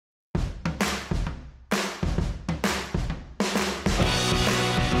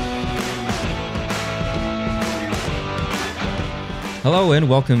Hello and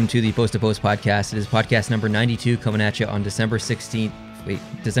welcome to the Post to Post podcast. It is podcast number 92 coming at you on December 15th,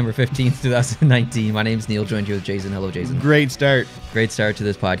 2019. My name is Neil, joined you with Jason. Hello, Jason. Great start. Great start to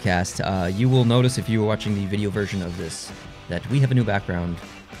this podcast. You will notice if you were watching the video version of this that we have a new background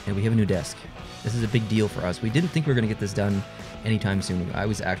and we have a new desk. This is a big deal for us. We didn't think we were going to get this done anytime soon. I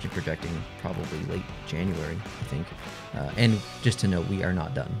was actually projecting probably late January, I think. And just to note, we are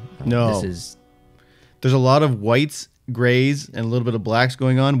not done. No. There's a lot of whites, grays, and a little bit of blacks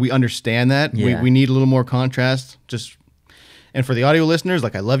going on. We understand that. Yeah. We need a little more contrast. And for the audio listeners,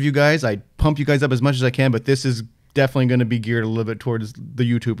 like, I love you guys. I pump you guys up as much as I can, but this is definitely going to be geared a little bit towards the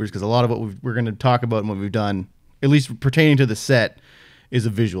YouTubers, because a lot of what we're going to talk about and what we've done, at least pertaining to the set, is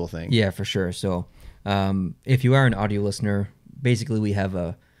a visual thing. Yeah, for sure. So if you are an audio listener, basically we have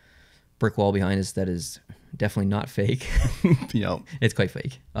a brick wall behind us that is definitely not fake. It's quite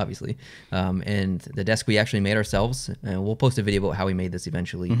fake, obviously. And the desk we actually made ourselves, and we'll post a video about how we made this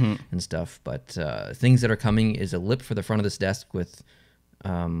eventually and stuff. But things that are coming is a lip for the front of this desk with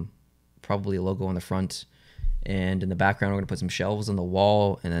probably a logo on the front. And in the background, we're going to put some shelves on the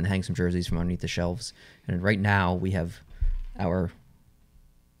wall and then hang some jerseys from underneath the shelves. And right now we have our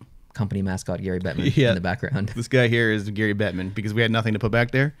company mascot, Gary Bettman, in the background. This guy here is Gary Bettman, because we had nothing to put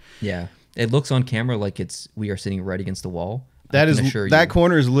back there. Yeah. It looks on camera like we are sitting right against the wall. That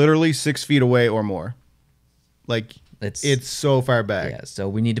corner is literally 6 feet away or more. Like, it's so far back. Yeah, so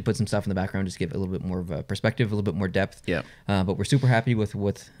we need to put some stuff in the background, just give it a little bit more of a perspective, a little bit more depth. Yeah. But we're super happy with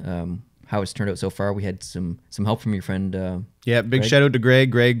how it's turned out so far. We had some help from your friend. Big Greg. shout out to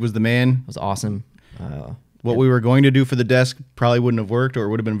Greg. Greg was the man. It was awesome. What we were going to do for the desk probably wouldn't have worked, or it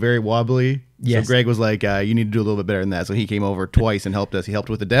would have been very wobbly. Yes. So Greg was like, you need to do a little bit better than that. So he came over twice and helped us. He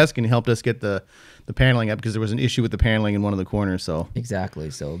helped with the desk, and he helped us get the paneling up, because there was an issue with the paneling in one of the corners. So Exactly.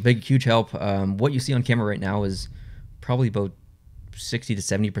 So big, huge help. What you see on camera right now is probably about 60 to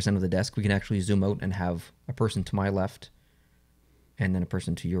 70% of the desk. We can actually zoom out and have a person to my left and then a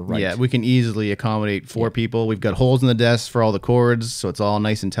person to your right. Yeah, we can easily accommodate 4 people. We've got holes in the desk for all the cords, so it's all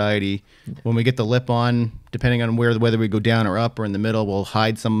nice and tidy. When we get the lip on, depending on whether we go down or up or in the middle, we'll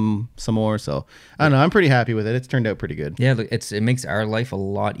hide some more. So I don't know. I'm pretty happy with it. It's turned out pretty good. Yeah, it makes our life a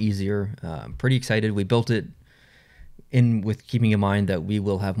lot easier. I'm pretty excited. We built it with keeping in mind that we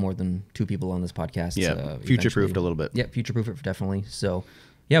will have more than 2 people on this podcast. Yeah, future-proofed a little bit. Yeah, future-proof it definitely. So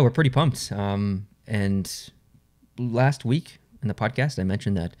yeah, we're pretty pumped. And last week in the podcast, I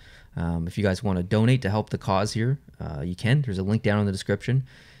mentioned that if you guys want to donate to help the cause here, you can. There's a link down in the description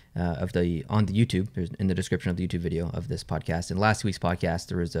on the YouTube. There's in the description of the YouTube video of this podcast. In last week's podcast,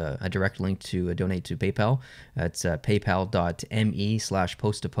 there was a direct link to donate to PayPal. It's paypal.me/post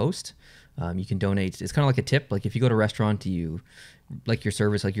to post. You can donate. It's kind of like a tip. Like if you go to a restaurant, you like your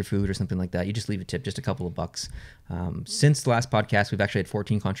service, like your food or something like that, you just leave a tip, just a couple of bucks. Since the last podcast, we've actually had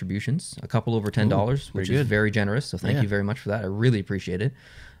 14 contributions, a couple over $10, which is very generous. So thank you very much for that. I really appreciate it.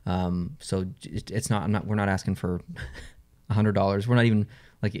 So it's not, we're not asking for $100. We're not even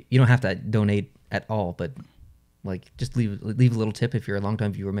like, you don't have to donate at all, but like just leave a little tip. If you're a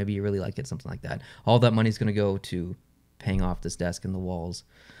longtime viewer, maybe you really like it, something like that. All that money is going to go to paying off this desk and the walls.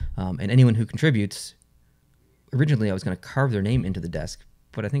 And anyone who contributes, originally I was going to carve their name into the desk,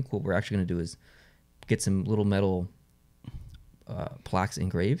 but I think what we're actually going to do is get some little metal plaques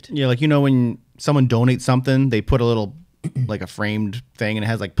engraved. Yeah, like, when someone donates something, they put a little, like a framed thing, and it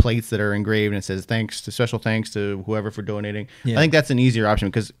has like plates that are engraved, and it says special thanks to whoever for donating. Yeah. I think that's an easier option,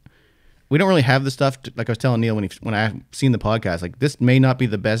 because we don't really have the stuff, like I was telling Neil when I seen the podcast, like, this may not be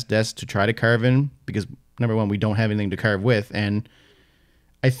the best desk to try to carve in, because number one, we don't have anything to carve with, and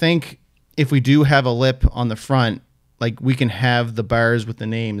I think if we do have a lip on the front, like, we can have the bars with the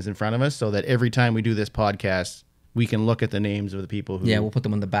names in front of us, so that every time we do this podcast, we can look at the names of the people who... Yeah, we'll put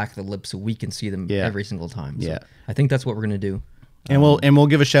them on the back of the lip so we can see them every single time. So yeah. I think that's what we're going to do. And we'll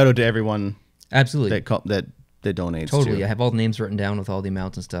give a shout out to everyone absolutely that donates. Totally. too. I have all the names written down with all the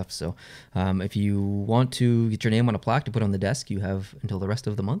amounts and stuff. So if you want to get your name on a plaque to put on the desk, you have until the rest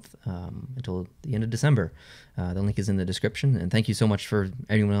of the month, until the end of December. The link is in the description. And thank you so much for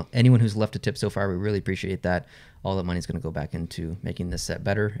anyone who's left a tip so far. We really appreciate that. All that money is going to go back into making this set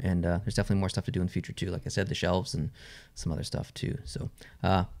better. And there's definitely more stuff to do in the future too. Like I said, the shelves and some other stuff too. So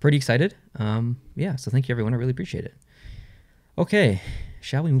pretty excited. So thank you everyone. I really appreciate it. Okay,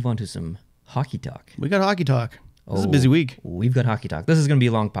 shall we move on to some hockey talk? We got hockey talk. This is a busy week. We've got hockey talk. This is going to be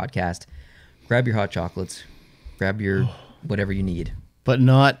a long podcast. Grab your hot chocolates. Grab your whatever you need. But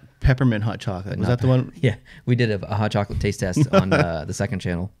not peppermint hot chocolate. Was that the one? Yeah, we did a hot chocolate taste test on the second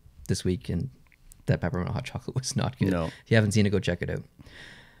channel this week, and that peppermint hot chocolate was not good. No. If you haven't seen it, go check it out.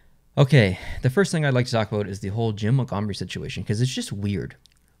 Okay, the first thing I'd like to talk about is the whole Jim Montgomery situation, because it's just weird.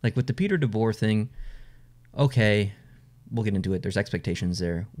 Like with the Peter Deboer thing, okay, we'll get into it. There's expectations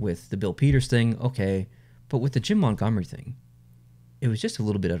there. With the Bill Peters thing, okay. But with the Jim Montgomery thing, it was just a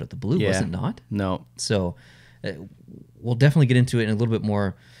little bit out of the blue, was it not? No. So we'll definitely get into it in a little bit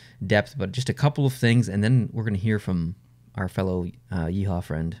more depth, but just a couple of things, and then we're going to hear from our fellow Yeehaw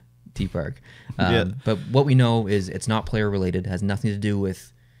friend, T-Park. But what we know is it's not player-related, has nothing to do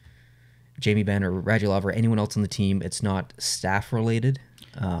with Jamie Benn or Radulov or anyone else on the team. It's not staff-related.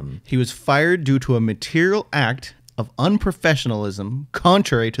 He was fired due to a material act of unprofessionalism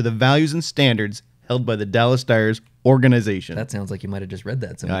contrary to the values and standards held by the Dallas Stars organization. That sounds like you might have just read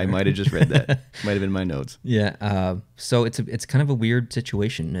that somewhere. I might have just read that. Might have been my notes. Yeah. So it's kind of a weird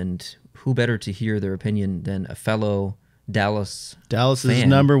situation, and who better to hear their opinion than a fellow Dallas's fan.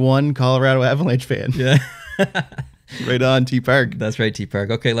 Number one Colorado Avalanche fan. Yeah. Right on, T-Park. That's right, T-Park.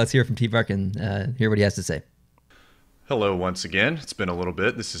 Okay, let's hear from T-Park and hear what he has to say. Hello once again. It's been a little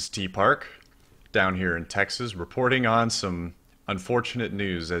bit. This is T-Park down here in Texas reporting on some unfortunate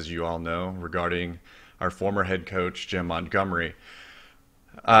news, as you all know, regarding our former head coach, Jim Montgomery.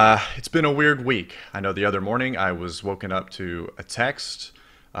 It's been a weird week. I know the other morning I was woken up to a text,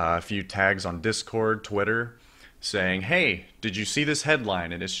 a few tags on Discord, Twitter, saying, hey, did you see this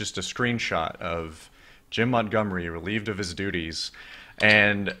headline? And it's just a screenshot of Jim Montgomery relieved of his duties.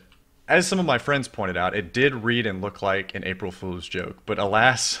 And as some of my friends pointed out, it did read and look like an April Fool's joke. But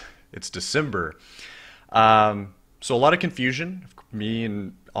alas, it's December. So a lot of confusion. Me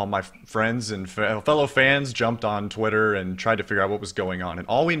and all my friends and fellow fans jumped on Twitter and tried to figure out what was going on. And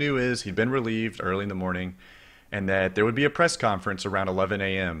all we knew is he'd been relieved early in the morning and that there would be a press conference around 11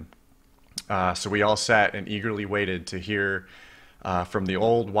 a.m. So we all sat and eagerly waited to hear from the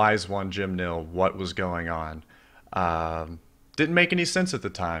old wise one, Jim Nill, what was going on. Didn't make any sense at the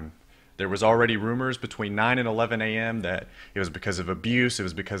time. There was already rumors between 9 and 11 a.m. that it was because of abuse. It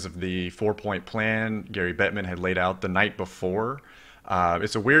was because of the 4-point plan Gary Bettman had laid out the night before.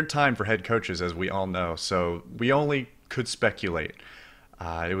 It's a weird time for head coaches, as we all know, so we only could speculate.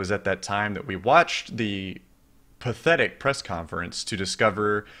 It was at that time that we watched the pathetic press conference to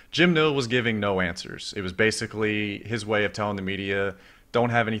discover Jim Nill was giving no answers. It was basically his way of telling the media,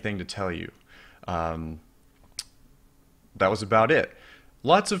 don't have anything to tell you. That was about it.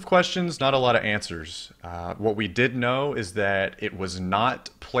 Lots of questions, not a lot of answers. What we did know is that it was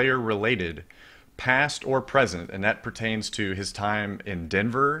not player-related, past or present, and that pertains to his time in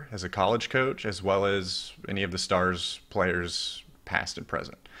Denver as a college coach, as well as any of the Stars players past and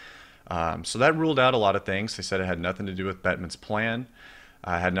present. So that ruled out a lot of things. They said it had nothing to do with Bettman's plan.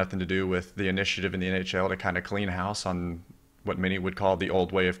 It had nothing to do with the initiative in the NHL to kind of clean house on what many would call the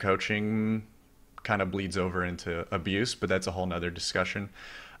old way of coaching. Kind of bleeds over into abuse, but that's a whole nother discussion.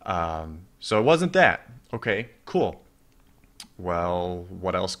 So it wasn't that. Okay, cool. Well,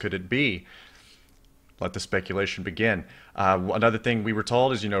 what else could it be? Let the speculation begin. Another thing we were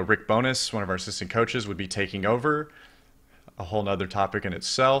told is, Rick Bowness, one of our assistant coaches, would be taking over. A whole nother topic in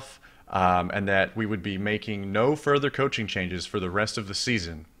itself. And that we would be making no further coaching changes for the rest of the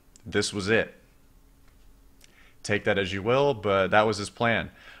season. This was it. Take that as you will, but that was his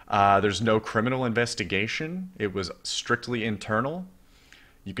plan. There's no criminal investigation. It was strictly internal.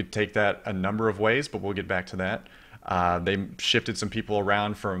 You could take that a number of ways, but we'll get back to that. They shifted some people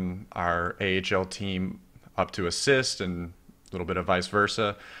around from our AHL team up to assist and a little bit of vice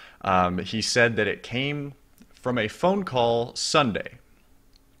versa. He said that it came from a phone call Sunday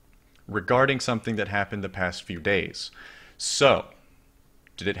regarding something that happened the past few days. So,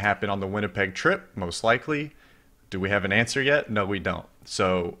 did it happen on the Winnipeg trip? Most likely. Do we have an answer yet? No, we don't.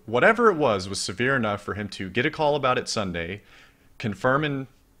 So, whatever it was severe enough for him to get a call about it Sunday, confirm in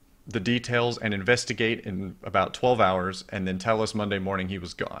the details, and investigate in about 12 hours, and then tell us Monday morning he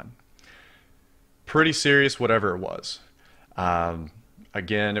was gone. Pretty serious, whatever it was.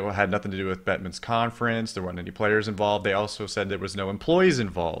 Again, it had nothing to do with Bettman's conference. There weren't any players involved. They also said there was no employees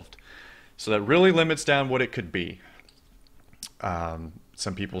involved. So that really limits down what it could be.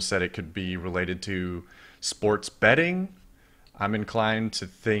 Some people said it could be related to sports betting. I'm inclined to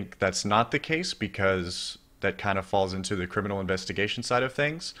think that's not the case because that kind of falls into the criminal investigation side of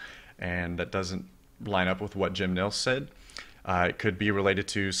things, and that doesn't line up with what Jim Nill said. It could be related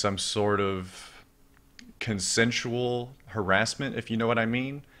to some sort of consensual harassment, if you know what I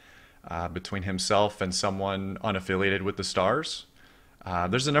mean, between himself and someone unaffiliated with the Stars.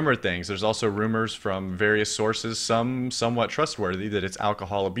 There's a number of things. There's also rumors from various sources, some somewhat trustworthy, that it's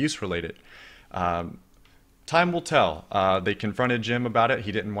alcohol abuse related. Time will tell. They confronted Jim about it.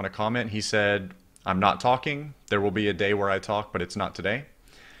 He didn't want to comment. He said, I'm not talking. There will be a day where I talk, but it's not today.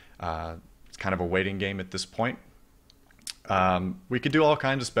 It's kind of a waiting game at this point. We could do all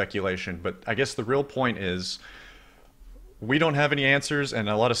kinds of speculation, but I guess the real point is we don't have any answers, and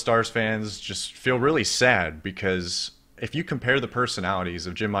a lot of Stars fans just feel really sad because if you compare the personalities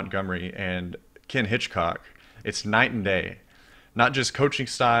of Jim Montgomery and Ken Hitchcock, it's night and day. Not just coaching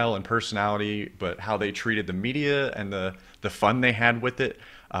style and personality, but how they treated the media and the fun they had with it.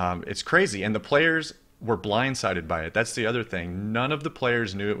 It's crazy. And the players were blindsided by it. That's the other thing. None of the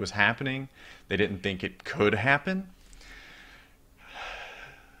players knew it was happening. They didn't think it could happen.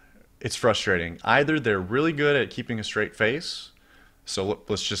 It's frustrating. Either they're really good at keeping a straight face, so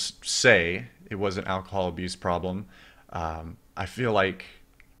let's just say it was an alcohol abuse problem. I feel like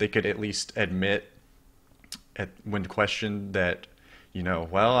they could at least admit when questioned that,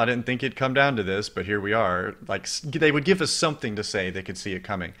 well, I didn't think it'd come down to this, but here we are. Like, they would give us something to say they could see it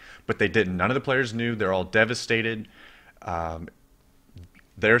coming, but they didn't. None of the players knew. They're all devastated.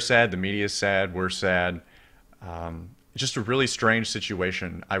 They're sad. The media's sad. We're sad. Just a really strange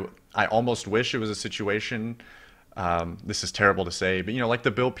situation. I almost wish it was a situation, this is terrible to say, but like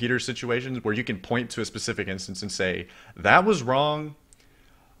the Bill Peters situations where you can point to a specific instance and say, that was wrong.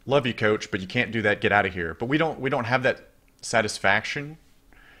 Love you, coach, but you can't do that. Get out of here. But we don't have that satisfaction.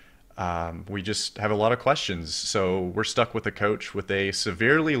 We just have a lot of questions. So we're stuck with a coach with a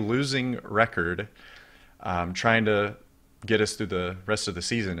severely losing record, trying to get us through the rest of the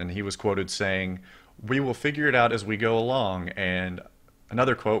season. And he was quoted saying, "We will figure it out as we go along." And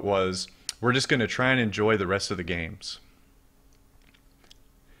another quote was, "We're just going to try and enjoy the rest of the games."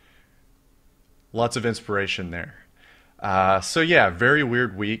 Lots of inspiration there. So yeah, very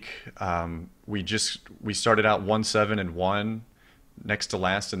weird week. We started out 1-7-1, next to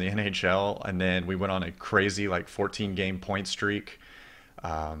last in the NHL, and then we went on a crazy 14-game point streak.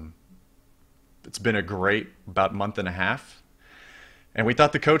 It's been a great about month and a half, and we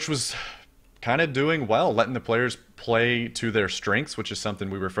thought the coach was kind of doing well, letting the players play to their strengths, which is something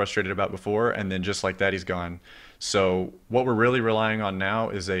we were frustrated about before, and then just like that, he's gone. So what we're really relying on now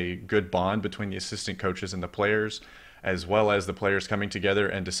is a good bond between the assistant coaches and the players, as well as the players coming together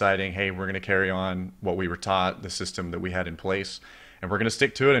and deciding, hey, we're going to carry on what we were taught, the system that we had in place, and we're going to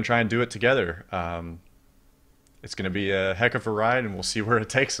stick to it and try and do it together. It's going to be a heck of a ride, and we'll see where it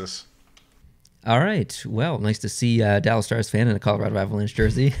takes us. All right. Well, nice to see Dallas Stars fan in a Colorado Avalanche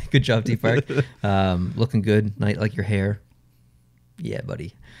jersey. Good job, T Park. Looking good. Like your hair. Yeah,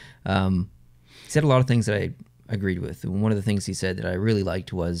 buddy. He said a lot of things that I agreed with. And one of the things he said that I really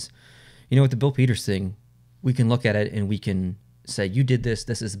liked was, with the Bill Peters thing, we can look at it and we can say, you did this,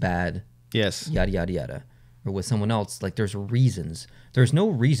 this is bad. Yes. Yada, yada, yada. Or with someone else, there's reasons. There's no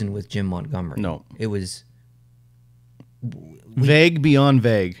reason with Jim Montgomery. No. It was... vague beyond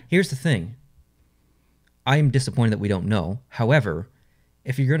vague. Here's the thing. I am disappointed that we don't know. However,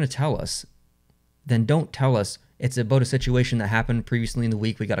 if you're going to tell us, then don't tell us it's about a situation that happened previously in the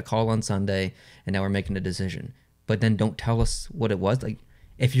week. We got a call on Sunday, and now we're making a decision. But then don't tell us what it was.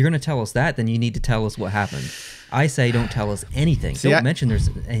 If you're going to tell us that, then you need to tell us what happened. I say don't tell us anything. Don't mention there's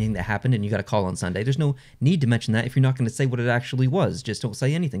anything that happened and you got a call on Sunday. There's no need to mention that if you're not going to say what it actually was. Just don't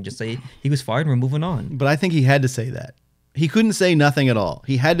say anything. Just say he was fired and we're moving on. But I think he had to say that. He couldn't say nothing at all.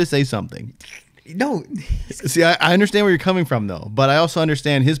 He had to say something. No. See, I understand where you're coming from, though. But I also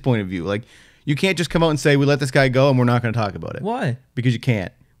understand his point of view. You can't just come out and say, we let this guy go and we're not going to talk about it. Why? Because you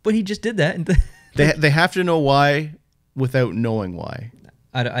can't. But he just did that. They have to know why without knowing why.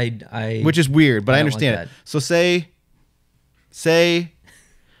 Which is weird, but I understand it. So say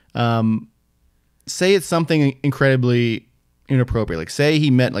it's something incredibly inappropriate. Say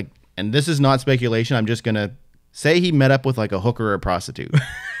he met and this is not speculation. I'm just gonna say he met up with a hooker or a prostitute.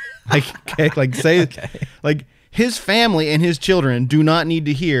 His family and his children do not need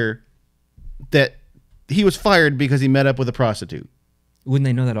to hear that he was fired because he met up with a prostitute. Wouldn't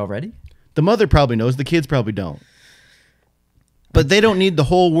they know that already? The mother probably knows. The kids probably don't. But they don't need the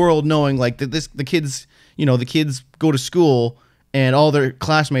whole world knowing that the kids go to school and all their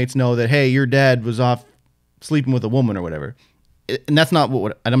classmates know that, hey, your dad was off sleeping with a woman or whatever. And that's not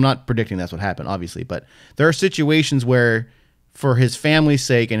and I'm not predicting that's what happened, obviously, but there are situations where for his family's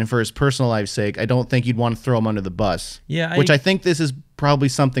sake and for his personal life's sake, I don't think you'd want to throw him under the bus. Yeah. Which I think this is probably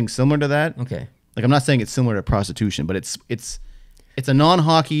something similar to that. Okay. I'm not saying it's similar to prostitution, but it's a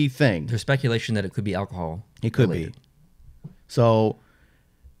non-hockey thing. There's speculation that it could be alcohol. It could be. So,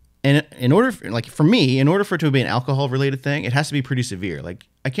 and in order for it to be an alcohol related thing, it has to be pretty severe.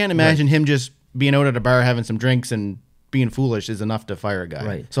 I can't imagine him just being out at a bar having some drinks and being foolish is enough to fire a guy.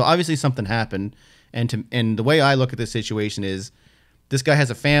 Right. So obviously something happened, and the way I look at this situation is, this guy has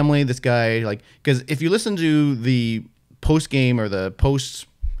a family. This guy because if you listen to the post game or the post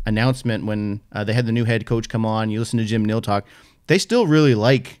announcement when they had the new head coach come on. You listen to Jim Nill talk. They still really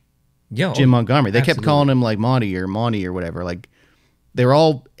like Jim Montgomery. They kept calling him like Monty or whatever. Like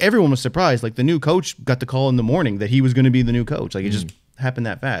everyone was surprised. Like the new coach got the call in the morning that he was going to be the new coach. Like it just happened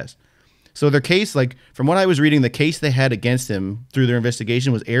that fast. So their case, like from what I was reading, the case they had against him through their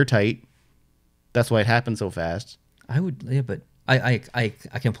investigation was airtight. That's why it happened so fast. But I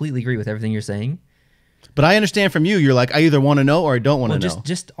completely agree with everything you're saying. But I understand from you, you're like, I either want to know or I don't want to know.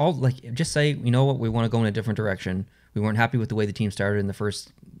 Just say, you know what, we want to go in a different direction. We weren't happy with the way the team started in the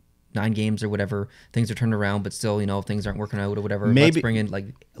first 9 games or whatever. Things are turned around, but still, things aren't working out or whatever. Let's bring in,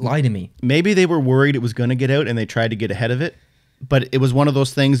 lie to me. Maybe they were worried it was going to get out and they tried to get ahead of it. But it was one of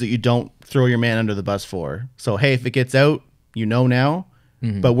those things that you don't throw your man under the bus for. So, hey, if it gets out, now.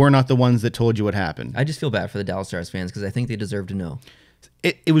 Mm-hmm. But we're not the ones that told you what happened. I just feel bad for the Dallas Stars fans because I think they deserve to know.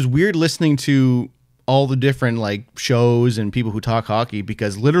 It was weird listening to all the different shows and people who talk hockey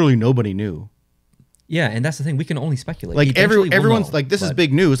because literally nobody knew. Yeah, and that's the thing. We can only speculate. Like everyone's like, this is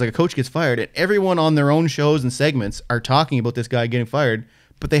big news. Like a coach gets fired, and everyone on their own shows and segments are talking about this guy getting fired,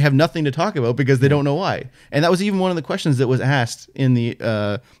 but they have nothing to talk about because they don't know why. And that was even one of the questions that was asked in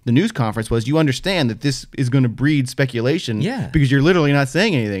the news conference was, you understand that this is going to breed speculation because you're literally not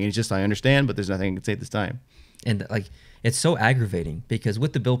saying anything. It's just, I understand, but there's nothing I can say at this time. And it's so aggravating because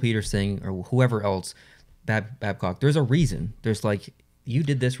with the Bill Peters thing or whoever else, Babcock, there's a reason. There's you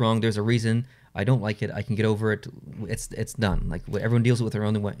did this wrong. There's a reason. I don't like it. I can get over it. It's done. Everyone deals with it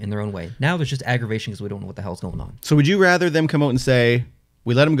in their own way. Now there's just aggravation because we don't know what the hell's going on. So would you rather them come out and say,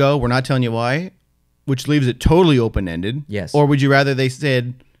 we let him go, we're not telling you why, which leaves it totally open-ended? Yes. Or would you rather they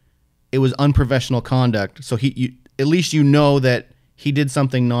said it was unprofessional conduct, so at least that he did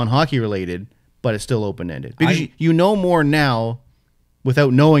something non-hockey related, but it's still open-ended? Because you know more now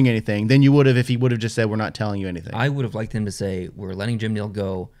without knowing anything than you would have if he would have just said, we're not telling you anything. I would have liked him to say, we're letting Jim Nill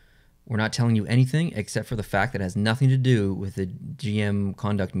go. We're not telling you anything except for the fact that it has nothing to do with the GM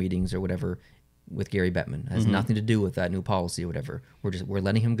conduct meetings or whatever with Gary Bettman. It has nothing to do with that new policy or whatever. We're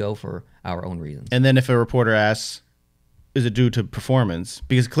letting him go for our own reasons. And then if a reporter asks, is it due to performance?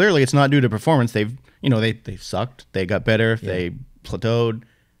 Because clearly it's not due to performance. They've sucked. They got better. They plateaued.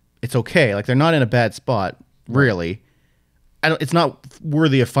 It's okay. They're not in a bad spot, really. It's not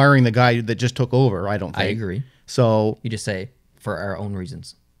worthy of firing the guy that just took over, I don't think. I agree. So you just say, for our own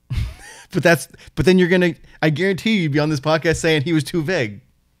reasons. But then I guarantee you'd be on this podcast saying he was too vague.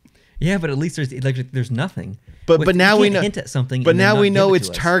 Yeah, but at least there's nothing. But now we know hint at something. But now we know it's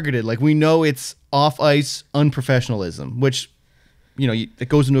targeted. We know it's off ice unprofessionalism, which it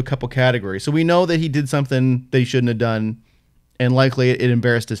goes into a couple categories. So we know that he did something that he shouldn't have done, and likely it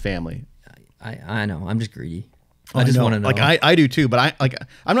embarrassed his family. I know. I'm just greedy. I just want to know. I do too. But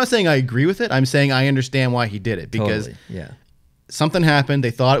I'm not saying I agree with it. I'm saying I understand why he did it because something happened.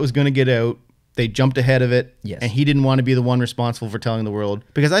 They thought it was going to get out. They jumped ahead of it, and he didn't want to be the one responsible for telling the world.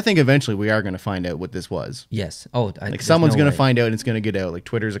 Because I think eventually we are going to find out what this was. Yes. Oh, someone's going to find out and it's going to get out.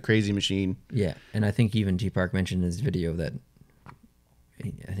 Twitter's a crazy machine. Yeah, and I think even T. Park mentioned in his video that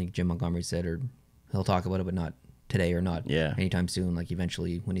I think Jim Montgomery said, or he'll talk about it, but not today or not anytime soon.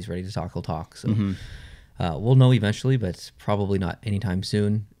 Eventually when he's ready to talk, he'll talk. So we'll know eventually, but probably not anytime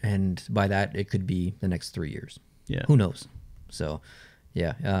soon. And by that, it could be the next 3 years. Yeah. Who knows? So...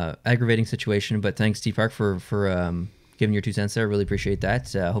 yeah, aggravating situation, but thanks, T. Park, for giving your 2 cents there. I really appreciate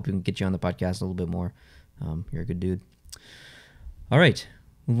that. I hope we can get you on the podcast a little bit more. You're a good dude. All right,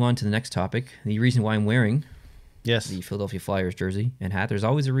 move on to the next topic. The reason why I'm wearing the Philadelphia Flyers jersey and hat. There's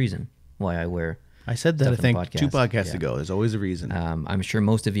always a reason why I wear. I said that, I think, 2 podcasts ago. There's always a reason. I'm sure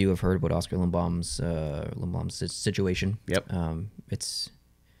most of you have heard about Oskar Lindblom's situation. Yep. It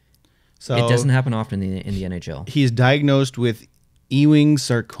doesn't happen often in the NHL. He's diagnosed with Ewing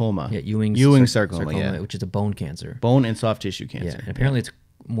sarcoma. Yeah, Ewing sarcoma, which is a bone cancer. Bone and soft tissue cancer. Yeah, and apparently it's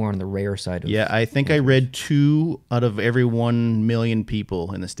more on the rare side of I think cancers. I read 2 out of every 1 million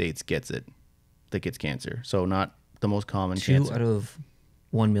people in the States gets cancer. So not the most common cancer. 2 out of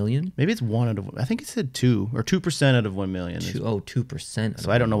 1 million? Maybe it's 1 out of... I think it said 2 or 2% out of 1 million. 2%.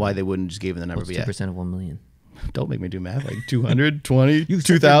 So I don't know why they wouldn't just give the number. What's 2% of 1 million? Don't make me do math. 200, 20,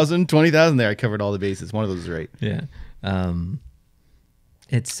 2,000, 20,000 there. I covered all the bases. One of those is right. Yeah.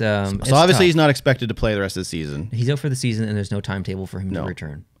 So obviously tough. He's not expected to play the rest of the season. He's out for the season, and there's no timetable for him to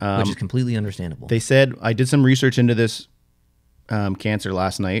return, which is completely understandable. They said, I did some research into this cancer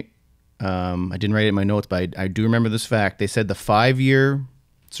last night. I didn't write it in my notes, but I do remember this fact. They said the 5-year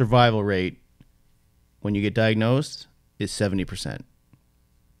survival rate when you get diagnosed is 70%.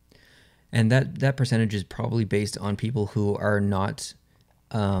 And that percentage is probably based on people who are not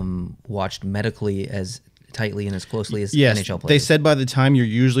watched medically as tightly and as closely as Yes, NHL players. they said by the time you're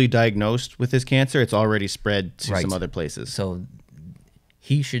usually diagnosed with this cancer, it's already spread to Right. some other places. So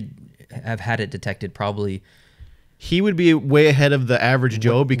he should have had it detected probably. He would be way ahead of the average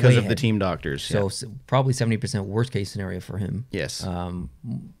Joe because way of the ahead. team doctors. So probably 70% worst case scenario for him. Yes.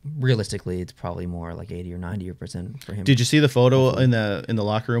 Realistically, it's probably more like 80 or 90% for him. Did you see the photo in the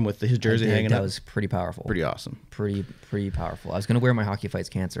locker room with his jersey hanging That up? was pretty powerful. Pretty awesome. Pretty powerful. I was going to wear my Hockey Fights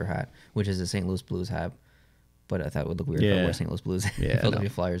Cancer hat, which is a St. Louis Blues hat, but I thought it would look weird if I wore St. Louis Blues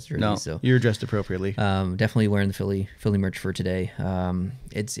Philadelphia Flyers jersey. No, So you're dressed appropriately. definitely wearing the Philly merch for today.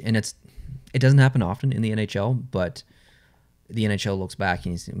 It doesn't happen often in the NHL, but the NHL looks back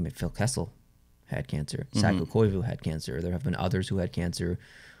and you see Phil Kessel had cancer. Saku Koivu had cancer. There have been others who had cancer.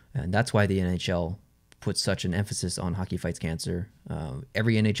 And that's why the NHL puts such an emphasis on Hockey Fights Cancer.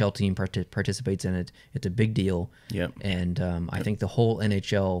 Every NHL team participates in it. It's a big deal. Yep. And I think the whole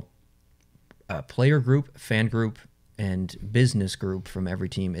NHL player group, fan group, and business group from every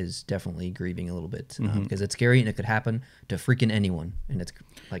team is definitely grieving a little bit because it's scary and it could happen to freaking anyone. And it's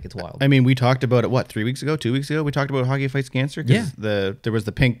wild. I mean, we talked about it, 2 weeks ago? We talked about Hockey Fights Cancer because there was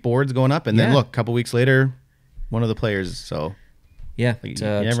the pink boards going up, and then look, a couple weeks later, one of the players. So yeah, you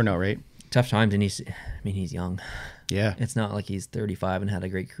never know, right? Tough times, and he's young. Yeah, It's not like he's 35 and had a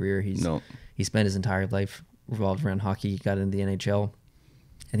great career. He spent his entire life revolved around hockey. He got into the NHL.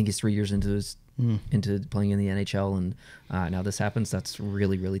 I think he's 3 years into playing in the NHL, and now this happens. That's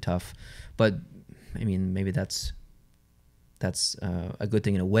really, really tough. But I mean, maybe that's a good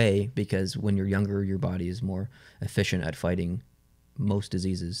thing in a way, because when you're younger, your body is more efficient at fighting most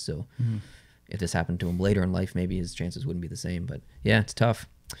diseases. So if this happened to him later in life, maybe his chances wouldn't be the same. But yeah, it's tough.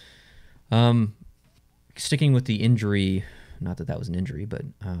 Sticking with the injury, not that was an injury, but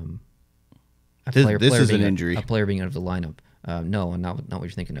a player being out of the lineup. No, not what you're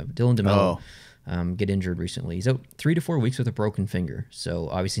thinking of. Dylan DeMello get injured recently. He's out 3 to 4 weeks with a broken finger. So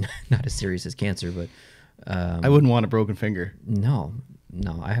obviously not as serious as cancer, but I wouldn't want a broken finger. No,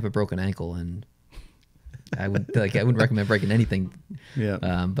 I have a broken ankle, and I wouldn't recommend breaking anything.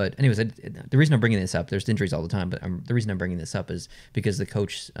 Yeah. But anyways, the reason I'm bringing this up, there's injuries all the time, but the reason I'm bringing this up is because the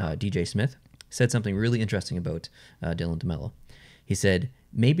coach, DJ Smith, said something really interesting about Dylan DeMello. He said,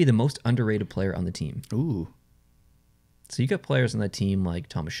 maybe the most underrated player on the team. Ooh. So you got players on that team like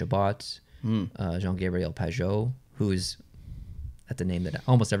Thomas Chabot, Jean-Gabriel Pajot, who's at the name that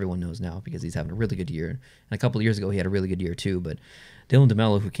almost everyone knows now because he's having a really good year. And a couple of years ago, he had a really good year too. But Dylan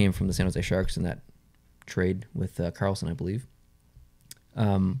DeMello, who came from the San Jose Sharks in that trade with Carlson, I believe,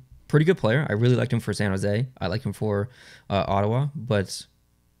 pretty good player. I really liked him for San Jose. I like him for Ottawa, but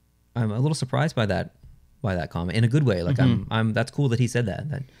I'm a little surprised by that comment in a good way. Like that's cool that he said that.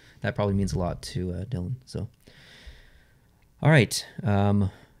 That probably means a lot to Dylan. So. All right,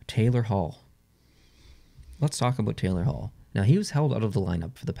 Taylor Hall. Let's talk about Taylor Hall. Now, he was held out of the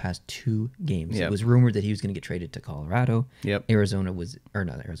lineup for the past 2 games. Yep. It was rumored that he was going to get traded to Colorado. Yep. New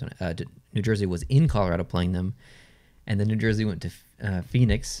Jersey was in Colorado playing them, and then New Jersey went to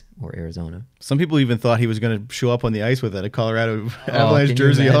Phoenix or Arizona. Some people even thought he was going to show up on the ice with a Colorado Avalanche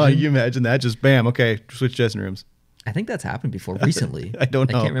jersey. You imagine that? Just bam, okay, switch dressing rooms. I think that's happened before recently. I don't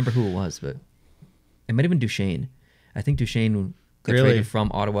know. I can't remember who it was, but it might have been Duchesne. I think Duchesne got traded from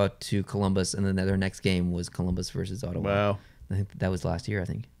Ottawa to Columbus, and then their next game was Columbus versus Ottawa. Wow. I think that was last year, I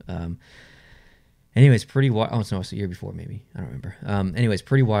think. Anyways, pretty wild. Oh, no, it's a year before, maybe. I don't remember. Anyways,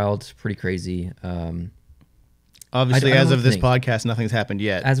 pretty wild, pretty crazy. Obviously, as of this podcast, nothing's happened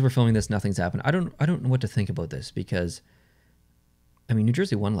yet. As we're filming this, nothing's happened. I don't know what to think about this because, I mean, New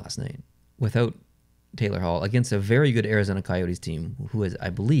Jersey won last night without Taylor Hall against a very good Arizona Coyotes team who is, I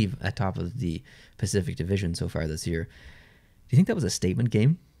believe, at top of the Pacific Division so far this year. Do you think that was a statement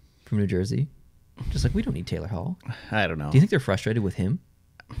game from New Jersey? Just like, we don't need Taylor Hall. I don't know. Do you think they're frustrated with him?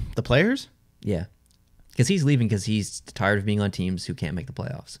 The players? Yeah. Because he's leaving because he's tired of being on teams who can't make the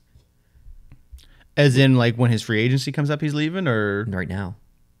playoffs. As in, like, when his free agency comes up, he's leaving, or? Right now.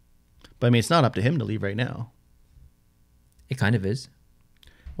 But, I mean, it's not up to him to leave right now. It kind of is.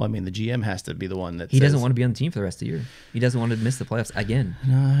 Well, I mean, the GM has to be the one that He doesn't want to be on the team for the rest of the year. He doesn't want to miss the playoffs again.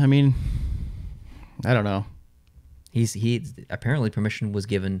 I mean, I don't know. He apparently permission was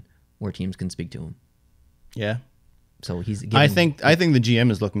given where teams can speak to him. Yeah. So he's I think the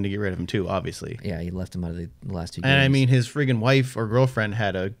GM is looking to get rid of him too, obviously. Yeah, he left him out of the last 2 games. And I mean, his friggin' wife or girlfriend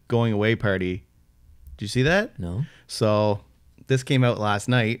had a going away party. Did you see that? No. So this came out last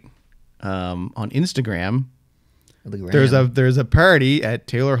night on Instagram. There's a party at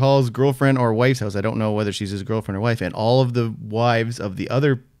Taylor Hall's girlfriend or wife's house. I don't know whether she's his girlfriend or wife, and all of the wives of the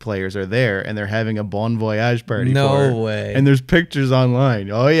other players are there, and they're having a bon voyage party. No way. And there's pictures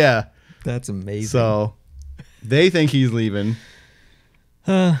online. Oh yeah, that's amazing. So They think he's leaving.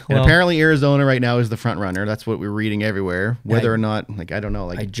 Well, And apparently Arizona right now is the front runner. That's what we're reading everywhere. Whether or not, like, I don't know.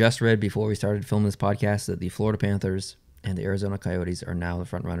 Like, I just read before we started filming this podcast that the Florida Panthers and the Arizona Coyotes are now the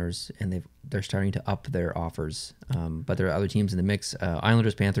front runners, and they're starting to up their offers. But there are other teams in the mix: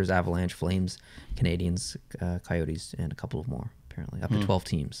 Islanders, Panthers, Avalanche, Flames, Canadians, Coyotes, and a couple of more. Apparently, up to 12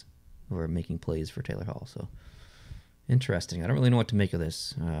 teams who are making plays for Taylor Hall. So interesting. I don't really know what to make of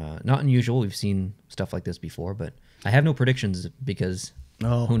this. Not unusual. We've seen stuff like this before, but I have no predictions because.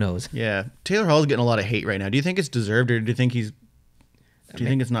 Oh, who knows? Yeah, Taylor Hall's getting a lot of hate right now. Do you think it's deserved, or do you think he's? Do you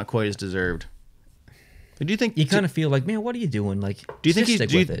think it's not quite as deserved? Or do you think you kind of feel like, man, what are you doing? Like, do you think he's?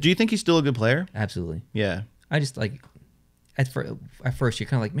 Do you think he's still a good player? Absolutely. Yeah. I just like at first you're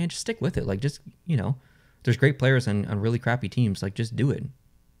kind of like, man, just stick with it. Like, just there's great players on really crappy teams. Like, just do it.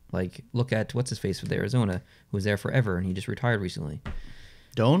 Like, look at what's his face with Arizona, who was there forever and he just retired recently.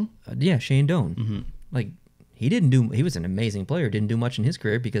 Doan? Yeah, Shane Doan. Mm-hmm. Like. He was an amazing player, didn't do much in his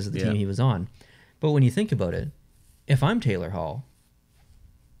career because of the team he was on. But when you think about it, if I'm Taylor Hall,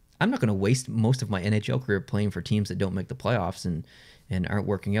 I'm not going to waste most of my NHL career playing for teams that don't make the playoffs and aren't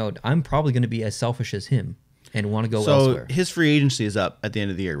working out. I'm probably going to be as selfish as him and want to go elsewhere. So his free agency is up at the end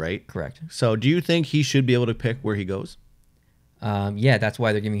of the year, right? Correct. So do you think he should be able to pick where he goes? Yeah, that's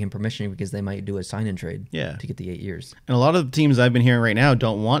why they're giving him permission, because they might do a sign-in trade to get the 8 years. And a lot of the teams I've been hearing right now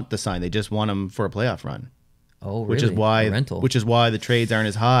don't want the sign. They just want him for a playoff run. Oh, really? Which is why the trades aren't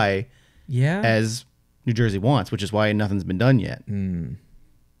as high as New Jersey wants, which is why nothing's been done yet.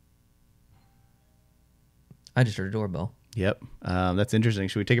 I just heard a doorbell. Yep. That's interesting.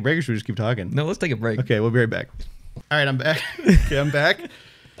 Should we take a break or should we just keep talking? No, let's take a break. Okay, we'll be right back. All right, I'm back. Okay, I'm back.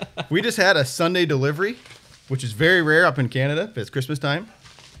 We just had a Sunday delivery, which is very rare up in Canada. It's Christmas time.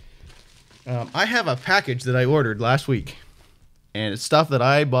 I have a package that I ordered last week, and it's stuff that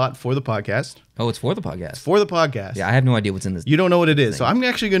I bought for the podcast. Oh, it's for the podcast. It's for the podcast. Yeah, I have no idea what's in this. You don't know what it is, so I'm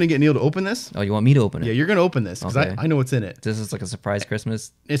actually going to get Neil to open this. Oh, you want me to open it? Yeah, you're going to open this because I know what's in it. This is like a surprise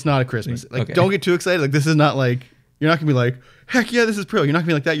Christmas. It's not a Christmas. Like, don't get too excited. Like, this is not like, you're not going to be like, heck yeah, this is pro. You're not going to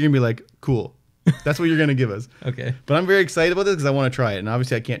be like that. You're going to be like, cool. That's what you're going to give us. Okay. But I'm very excited about this because I want to try it, and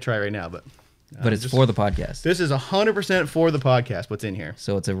obviously I can't try it right now, but it's for the podcast. This is 100% for the podcast. What's in here?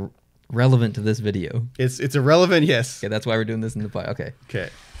 So it's relevant to this video. It's irrelevant. Yes. Okay, that's why we're doing this in the podcast. Okay. Okay.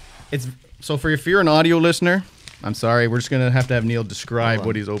 If you're an audio listener, I'm sorry. We're just gonna have to have Neil describe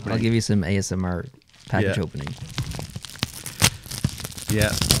what he's opening. I'll give you some ASMR package opening.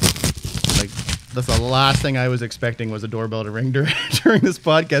 Yeah. Like, that's the last thing I was expecting was a doorbell to ring during this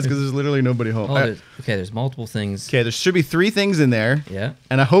podcast because there's literally nobody home. Oh, there's multiple things. Okay, there should be 3 things in there. Yeah.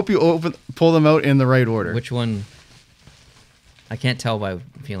 And I hope you pull them out in the right order. Which one? I can't tell by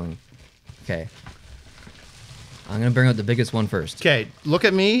feeling. Okay. I'm going to bring out the biggest one first. Okay, look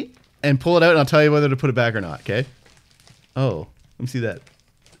at me and pull it out, and I'll tell you whether to put it back or not, okay? Oh, let me see that.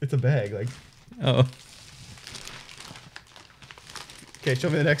 It's a bag, like. Oh. Okay, show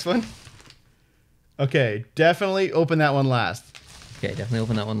me the next one. Okay, definitely open that one last. Okay, definitely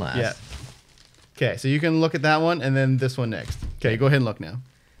open that one last. Yeah. Okay, so you can look at that one and then this one next. Okay, go ahead and look now.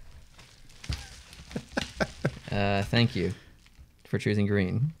 Thank you for choosing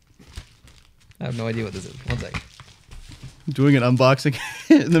green. I have no idea what this is. One second. Doing an unboxing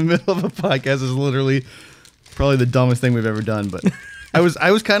in the middle of a podcast is literally probably the dumbest thing we've ever done. But I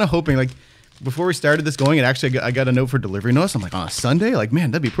was kind of hoping, like, before we started this going, I got a note for delivery notice. I'm like, on a Sunday? Like,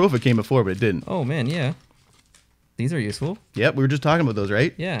 man, that'd be pro if it came before, but it didn't. Oh, man, yeah. These are useful. Yep, we were just talking about those,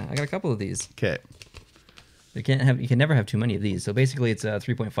 right? Yeah, I got a couple of these. Okay. You can never have too many of these. So basically, it's a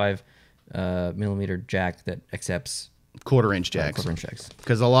 3.5 millimeter jack that accepts quarter-inch jacks. Quarter-inch jacks.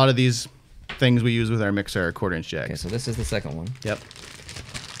 Because a lot of these things we use with our mixer are quarter-inch jacks. Okay, so this is the second one. Yep.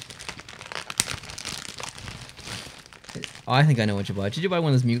 Oh, I think I know what you bought. Did you buy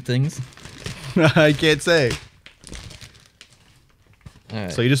one of those mute things? I can't say. All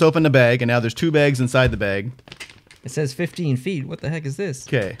right. So you just open the bag, and now there's 2 bags inside the bag. It says 15 feet. What the heck is this?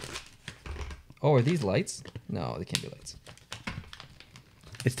 Okay. Oh, are these lights? No, they can't be lights.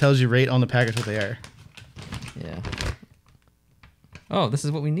 It tells you right on the package what they are. Yeah. Oh, this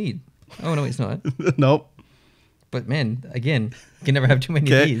is what we need. Oh, no, it's not. Nope. But, man, again, you can never have too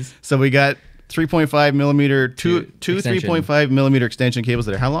many of these. So we got 3.5 millimeter, two extension. 3.5 millimeter extension cables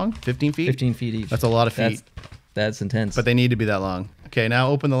that are how long? 15 feet? 15 feet each. That's a lot of feet. That's intense. But they need to be that long. Okay, now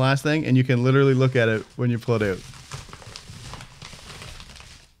open the last thing, and you can literally look at it when you pull it out.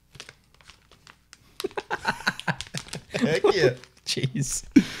 Heck yeah. Jeez.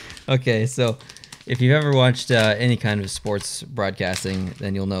 Okay, so if you've ever watched any kind of sports broadcasting,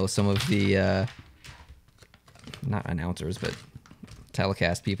 then you'll know some of the, not announcers, but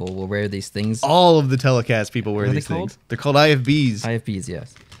telecast people will wear these things. All of the telecast people wear these things. They're called IFBs. IFBs,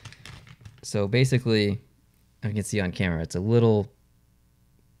 yes. So basically, I can see on camera, it's a little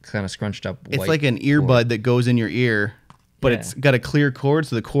kind of scrunched up. It's like an earbud that goes in your ear, but it's got a clear cord,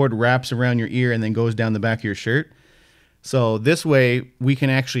 so the cord wraps around your ear and then goes down the back of your shirt. So this way, we can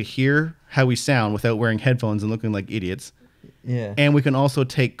actually hear how we sound without wearing headphones and looking like idiots. Yeah. And we can also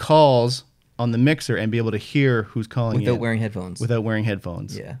take calls on the mixer and be able to hear who's calling without wearing headphones. Without wearing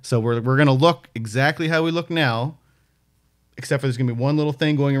headphones. Yeah. So we're going to look exactly how we look now, except for there's going to be one little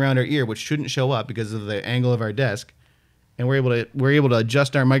thing going around our ear, which shouldn't show up because of the angle of our desk. And we're able to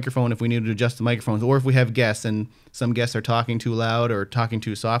adjust our microphone if we need to adjust the microphones, or if we have guests and some guests are talking too loud or talking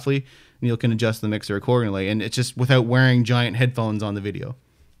too softly, Neil can adjust the mixer accordingly. And it's just without wearing giant headphones on the video.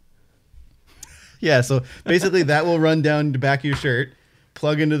 Yeah, so basically that will run down the back of your shirt,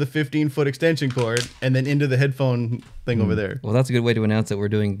 plug into the 15-foot extension cord, and then into the headphone thing over there. Well, that's a good way to announce that we're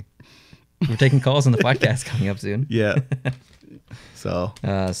taking calls on the podcast coming up soon. Yeah. So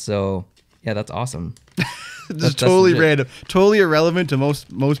yeah, that's awesome. Just totally random, totally irrelevant to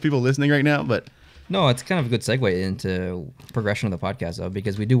most people listening right now, but no, it's kind of a good segue into progression of the podcast, though,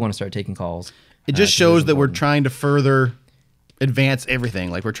 because we do want to start taking calls. It just shows that we're trying to further advance everything.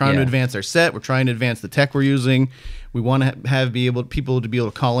 Like we're trying to advance our set, we're trying to advance the tech we're using. We want to people to be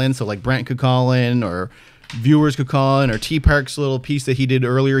able to call in. So like Brent could call in, or viewers could call in, or T Park's little piece that he did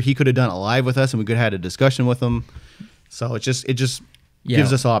earlier, he could have done it live with us, and we could have had a discussion with him. So it just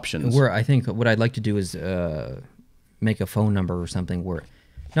gives us options. I think what I'd like to do is make a phone number or something where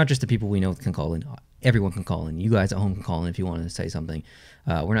not just the people we know can call in, everyone can call in. You guys at home can call in if you want to say something.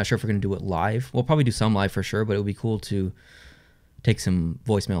 We're not sure if we're going to do it live. We'll probably do some live for sure, but it would be cool to take some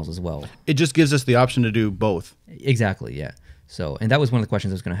voicemails as well. It just gives us the option to do both. Exactly, yeah. So, and that was one of the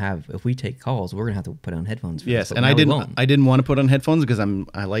questions I was going to have. If we take calls, we're going to have to put on headphones. Yes, and I didn't want to put on headphones because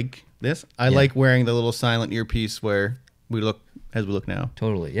I like this. I like wearing the little silent earpiece where we look as we look now.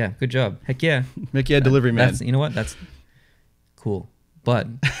 Totally, yeah. Good job. Heck yeah. Heck yeah, delivery man. You know what? That's cool. But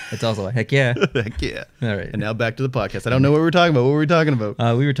it's also a heck yeah. Heck yeah. All right. And now back to the podcast. I don't know what we were talking about. What were we talking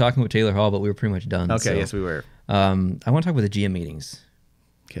about? We were talking about Taylor Hall, but we were pretty much done. Okay, yes, we were. I want to talk about the GM meetings.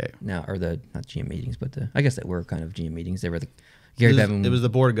 Okay. Now, or not GM meetings, but I guess that were kind of GM meetings. They were the Gary Bettman. It was the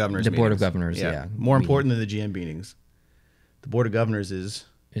Board of Governors. The Board of Governors, yeah. More important than the GM meetings. The Board of Governors is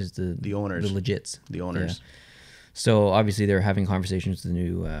the owners. The legits. The owners. Yeah. So obviously they're having conversations with the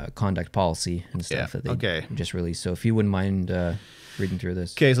new conduct policy and stuff that they just released. So if you wouldn't mind reading through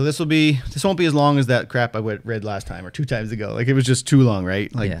this. Okay, so this won't be as long as that crap I read last time or 2 times ago. Like it was just too long,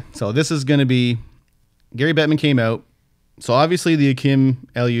 right? So this is going to be Gary Bettman came out. So obviously the Akim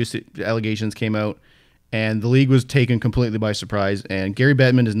LU allegations came out, and the league was taken completely by surprise. And Gary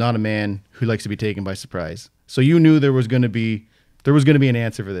Bettman is not a man who likes to be taken by surprise. So you knew there was going to be an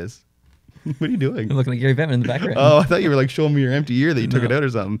answer for this. What are you doing? I'm looking at Gary Bettman in the background. Oh, I thought you were like showing me your empty ear that you took it out or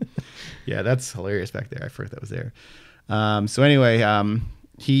something. Yeah, that's hilarious back there. I forgot that was there. So anyway,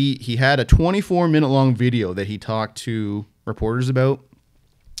 he had a 24-minute long video that he talked to reporters about,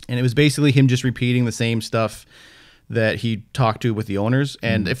 and it was basically him just repeating the same stuff that he talked to with the owners.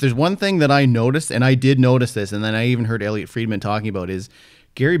 And if there's one thing that I noticed, and I did notice this, and then I even heard Elliot Friedman talking about, is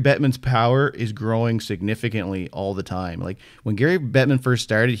Gary Bettman's power is growing significantly all the time. Like when Gary Bettman first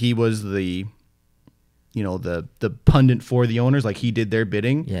started, he was the pundit for the owners, like he did their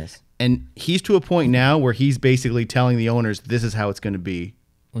bidding. Yes. And he's to a point now where he's basically telling the owners this is how it's going to be.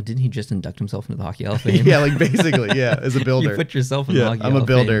 Well, didn't he just induct himself into the Hockey Hall of Fame? Yeah, like basically, yeah, as a builder. You put yourself in the Hockey Hall I'm a of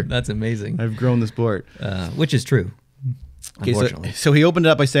builder. Fame. That's amazing. I've grown the sport. Which is true. Okay, so he opened it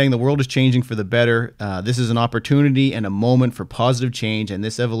up by saying the world is changing for the better. This is an opportunity and a moment for positive change, and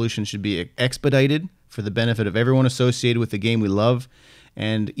this evolution should be expedited for the benefit of everyone associated with the game we love.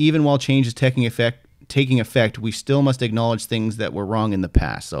 And even while change is taking effect, we still must acknowledge things that were wrong in the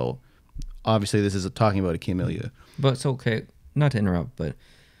past. So obviously this is talking about Akim Ilya. But it's okay, not to interrupt, but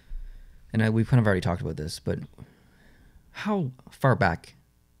we've kind of already talked about this, but how far back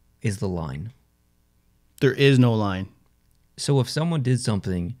is the line? There is no line. So if someone did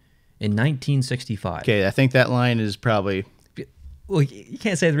something in 1965... Okay, I think that line is probably... Well, you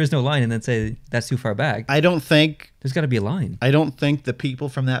can't say there is no line and then say that's too far back. I don't think... There's got to be a line. I don't think the people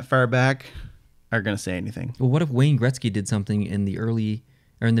from that far back are going to say anything. Well, what if Wayne Gretzky did something in the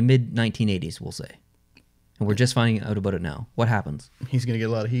mid-1980s, we'll say, and we're just finding out about it now? What happens? He's going to get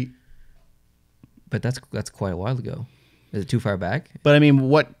a lot of heat. But that's quite a while ago. Is it too far back? But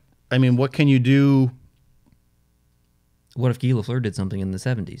what can you do? What if Guy Lafleur did something in the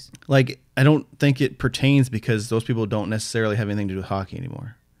 70s? Like, I don't think it pertains because those people don't necessarily have anything to do with hockey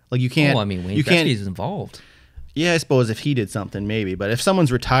anymore. Like, you can't... Oh, I mean, Wayne Gretzky is involved. Yeah, I suppose if he did something, maybe. But if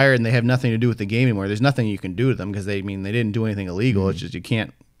someone's retired and they have nothing to do with the game anymore, there's nothing you can do to them because they didn't do anything illegal. It's just you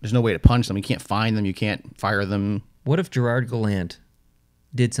can't. There's no way to punish them. You can't fine them. You can't fire them. What if Gerard Gallant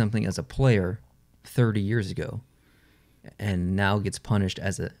did something as a player 30 years ago and now gets punished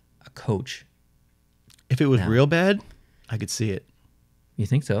as a coach? If it was real bad, I could see it. You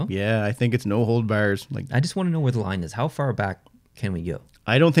think so? Yeah, I think it's no hold bars. Like, I just want to know where the line is. How far back can we go?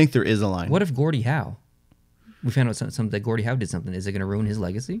 I don't think there is a line. What if Gordie Howe? We found out that Gordie Howe did something. Is it going to ruin his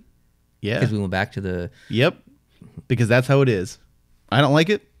legacy? Yeah. Because we went back to the... Yep. Because that's how it is. I don't like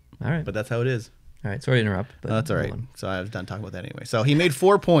it. All right. But that's how it is. All right. Sorry to interrupt. But That's all right. So I was done talking about that anyway. So he made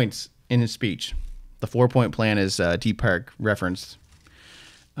 4 points in his speech. The 4-point plan is T Park referenced.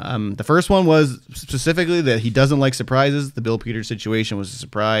 The first one was specifically that he doesn't like surprises. The Bill Peters situation was a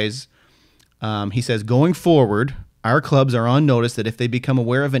surprise. He says, going forward, our clubs are on notice that if they become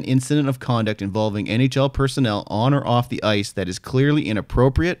aware of an incident of conduct involving NHL personnel on or off the ice that is clearly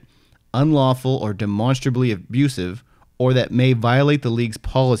inappropriate, unlawful, or demonstrably abusive, or that may violate the league's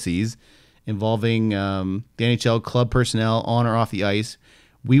policies involving the NHL club personnel on or off the ice,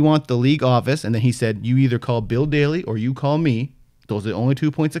 we want the league office, and then he said, you either call Bill Daly or you call me. Those are the only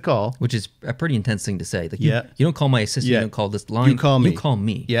 2 points to call. Which is a pretty intense thing to say. Like, Yeah. You don't call my assistant. Yeah. You don't call this line. You call me. You call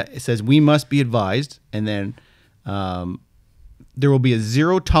me. Yeah, it says we must be advised, and then there will be a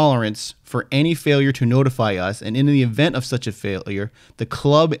zero tolerance for any failure to notify us, and in the event of such a failure, the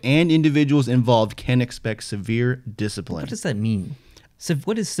club and individuals involved can expect severe discipline. What does that mean?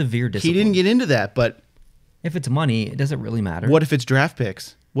 What is severe discipline? He didn't get into that, but If it's money, it doesn't really matter. what if it's draft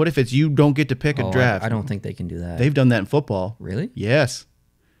picks? What if it's you don't get to pick a draft? I don't think they can do that. They've done that in football. Really? Yes.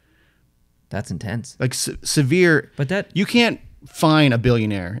 That's intense. Like severe. But that... You can't fine a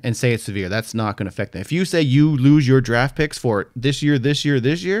billionaire and say it's severe. That's not going to affect them. If you say you lose your draft picks for this year,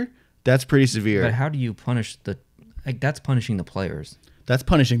 that's pretty severe. But how do you punish the... Like, that's punishing the players. That's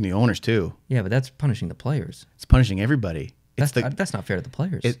punishing the owners too. Yeah, but that's punishing the players. It's punishing everybody. That's not fair to the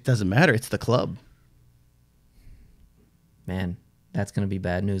players. It doesn't matter. It's the club. Man, that's going to be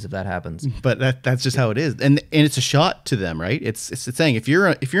bad news if that happens. But that's just how it is, and it's a shot to them, right? It's saying if you're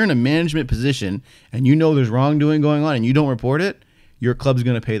in a management position and you know there's wrongdoing going on and you don't report it, your club's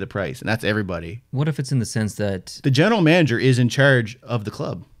going to pay the price, and that's everybody. What if it's in the sense that The general manager is in charge of the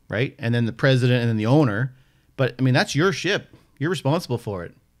club, right? And then the president and then the owner. But I mean, that's your ship. You're responsible for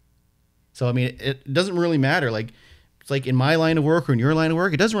it. So I mean, it doesn't really matter. Like, it's like in my line of work or in your line of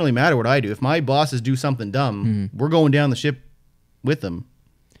work, it doesn't really matter what I do. If my bosses do something dumb, we're going down the ship with them.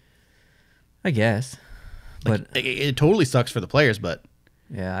 I guess, Like, but it totally sucks for the players, but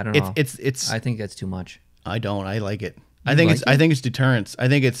yeah, I don't know. it's I think that's too much. I don't. I like it. You like it? I think it's deterrence. I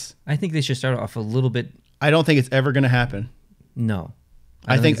think they should start off a little bit. I don't think it's ever going to happen. No,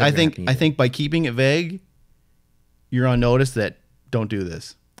 I don't think it's ever gonna happen either. by keeping it vague, you're on notice that don't do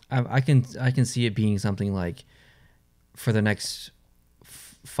this. I can see it being something like, for the next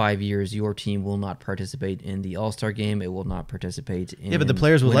 5 years, your team will not participate in the All-Star game. It will not participate in But the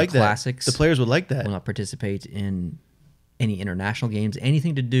players would Winter like Classics. that. The players would like that. Will not participate in any international games.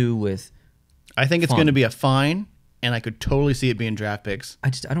 Anything to do with. I think it's fun. going to be a fine, and I could totally see it being draft picks I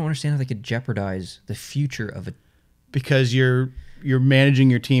don't understand how they could jeopardize the future of it. because you're managing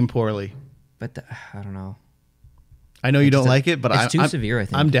your team poorly. But I don't know. I know you don't like it, but it's too severe, I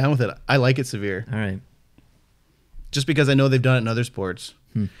think. I'm down with it. I like it severe. All right. Just because I know they've done it in other sports.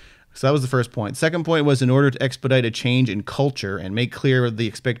 So that was the first point. Second point was in order to expedite a change in culture and make clear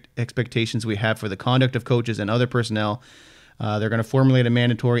the expectations we have for the conduct of coaches and other personnel, they're going to formulate a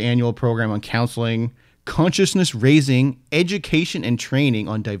mandatory annual program on counseling, consciousness raising, education, and training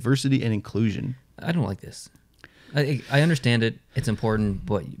on diversity and inclusion. I don't like this. I understand it. It's important,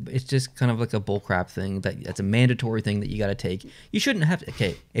 but it's just kind of like a bullcrap thing that's a mandatory thing that you got to take. You shouldn't have to.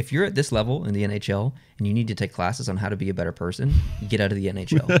 Okay, if you're at this level in the NHL and you need to take classes on how to be a better person, get out of the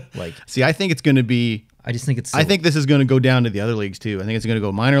NHL. Like, see, I think it's going to be. I just think it's. Silly. I think this is going to go down to the other leagues too. I think it's going to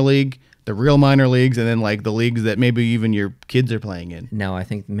go minor league, the real minor leagues, and then like the leagues that maybe even your kids are playing in. No, I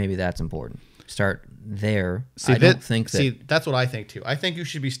think maybe that's important. Start there. See, I don't think that. See, that's what I think too. I think you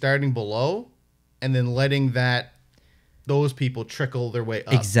should be starting below, and then letting those people trickle their way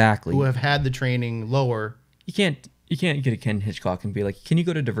up. Exactly. Who have had the training lower. You can't get a Ken Hitchcock and be like, "Can you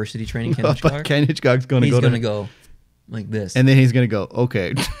go to diversity training, Ken Hitchcock?" But Ken Hitchcock's going to go. He's going to go like this, and then he's going to go,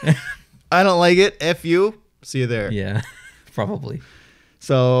 "Okay, I don't like it. F you. See you there." Yeah, probably.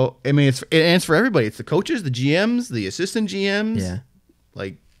 So I mean, it's for everybody. It's the coaches, the GMs, the assistant GMs. Yeah,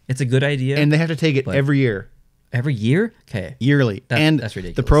 like it's a good idea, and they have to take it every year. Every year? Okay. Yearly. That's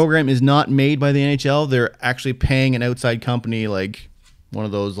ridiculous. The program is not made by the NHL. They're actually paying an outside company, like one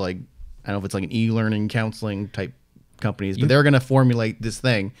of those, like, I don't know if it's like an e-learning counseling type companies, but they're going to formulate this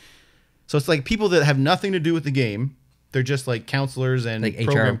thing. So it's like people that have nothing to do with the game. They're just like counselors and like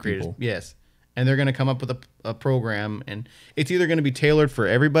program HR creators. people. Yes. And they're going to come up with a program, and it's either going to be tailored for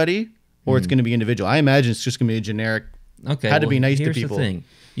everybody or it's going to be individual. I imagine it's just going to be a generic. Okay. Had to be nice to here's people. The thing.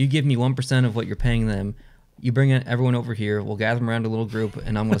 You give me 1% of what you're paying them. You bring everyone over here. We'll gather them around a little group,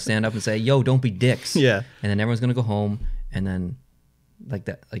 and I'm going to stand up and say, "Yo, don't be dicks." Yeah. And then everyone's going to go home, and then like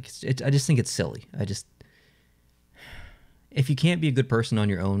that. Like I just think it's silly. If you can't be a good person on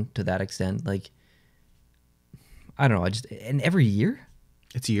your own to that extent, like I don't know. And every year.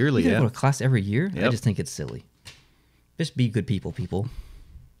 It's yearly, You yeah. go to class every year. Yep. I just think it's silly. Just be good people.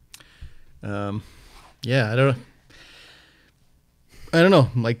 Yeah, I don't know.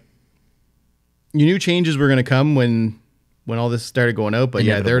 Like, you knew changes were going to come when all this started going out, but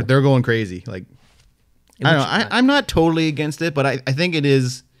Inevitable. yeah, they're going crazy. Like, I don't know. I'm not totally against it, but I think it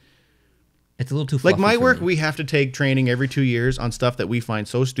is. It's a little too fluffy Like my for work, me. we have to take training every 2 years on stuff that we find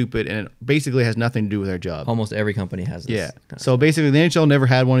so stupid, and it basically has nothing to do with our job. Almost every company has this. Yeah. kind of So basically, the NHL never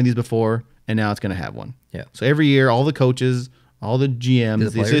had one of these before, and now it's going to have one. Yeah. So every year, all the coaches, all the GMs, Do the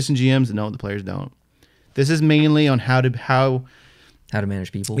the players? assistant GMs, no, the players don't. This is mainly on how how to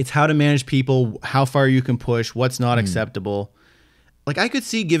manage people. it's how to manage people, how far you can push, what's not acceptable. Like I could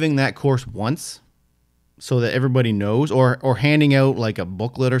see giving that course once, so that everybody knows, or handing out like a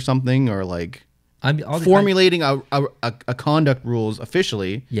booklet or something, or like formulating a conduct rules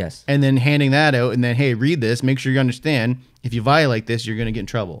officially. Yes. And then handing that out, and then, hey, read this, make sure you understand. If you violate this, you're going to get in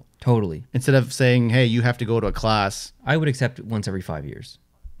trouble. Totally. Instead of saying, hey, you have to go to a class. I would accept it once every 5 years.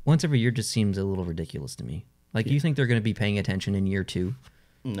 Once every year just seems a little ridiculous to me. Like, you think they're going to be paying attention in year 2?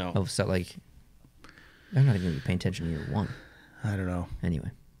 No. Of stuff like, they're not even going to be paying attention in year 1. I don't know. Anyway.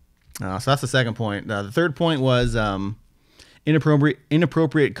 So that's the second point. The third point was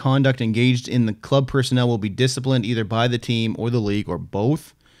inappropriate conduct engaged in the club personnel will be disciplined either by the team or the league or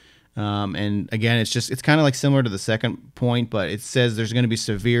both. And again, it's kind of like similar to the second point, but it says there's going to be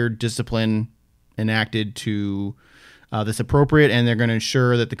severe discipline enacted to this appropriate, and they're going to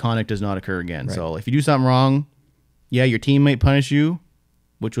ensure that the conduct does not occur again. Right. So if you do something wrong, yeah, your team might punish you,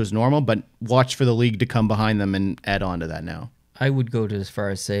 which was normal, but watch for the league to come behind them and add on to that now. I would go to as far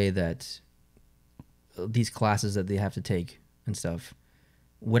as say that these classes that they have to take and stuff,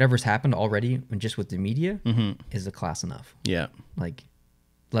 whatever's happened already, and just with the media, is a class enough. Yeah. Like,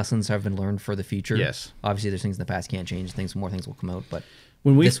 lessons have been learned for the future. Yes. Obviously, there's things in the past can't change. More things will come out, but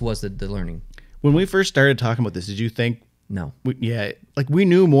When this was the learning. When we first started talking about this, did you think? No. We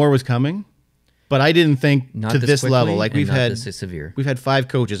knew more was coming, but I didn't think Not to this quickly, level. Like and we've not had this severe. We've had 5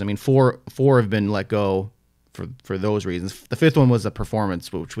 coaches. I mean, four have been let go for those reasons. The 5th one was a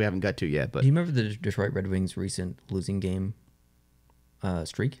performance, which we haven't got to yet. But Do you remember the Detroit Red Wings' recent losing game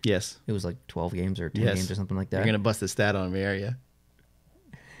streak? yes, It was like 12 games or 10 games or something like that. You're gonna bust the stat on me, are you?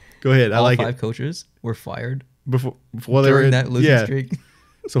 Go ahead. I All like 5 it. coachers were fired Before they were during that losing streak.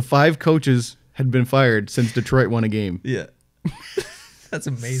 So 5 coaches had been fired since Detroit won a game. Yeah. That's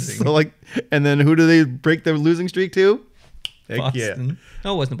amazing. So and then who do they break their losing streak to? Heck Boston. yeah.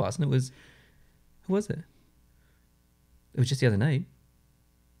 No, it wasn't Boston. It was, who was it? It was just the other night.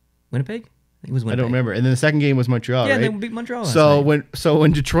 Winnipeg? I think it was I Winnipeg. don't remember. And then the second game was Montreal, Yeah, right? they beat Montreal last So night.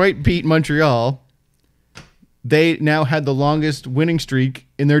 when Detroit beat Montreal, they now had the longest winning streak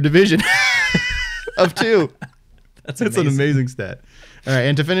in their division of 2. That's an amazing stat. All right,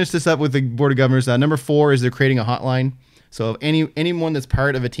 and to finish this up with the Board of Governors, number 4 is they're creating a hotline. So if anyone that's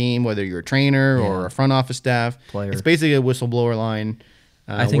part of a team, whether you're a trainer or a front office staff, Player. it's basically a whistleblower line.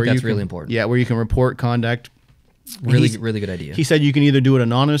 I think where that's you can- really important. Yeah, where you can report conduct. Really, really good idea. He said you can either do it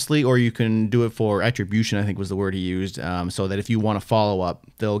anonymously or you can do it for attribution, I think was the word he used, so that if you want to follow up,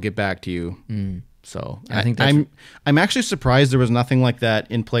 they'll get back to you. So I think that's- I'm actually surprised there was nothing like that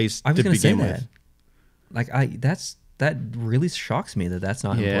in place I was to going to say begin that. with. Like that really shocks me that that's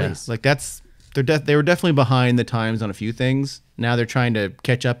not in Yeah, place. like they were definitely behind the times on a few things. Now they're trying to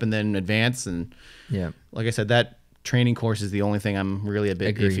catch up and then advance. And Yeah. like I said, that training course is the only thing I'm really a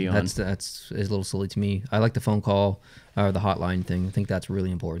bit iffy on. That's a little silly to me. I like the phone call or the hotline thing. I think that's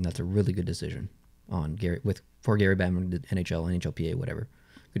really important. That's a really good decision on for Gary Bettman, NHL, NHLPA, whatever.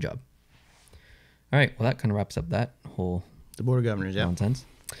 Good job. All right. Well, that kind of wraps up that whole The Board of Governors, yeah. nonsense.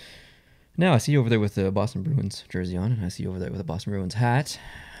 Now I see you over there with the Boston Bruins jersey on, and I see you over there with a Boston Bruins hat.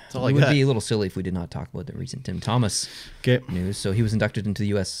 That's all I It would got. be a little silly if we did not talk about the recent Tim Thomas Okay. news. So he was inducted into the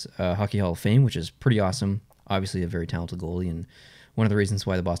U.S. Hockey Hall of Fame, which is pretty awesome. Obviously a very talented goalie, and one of the reasons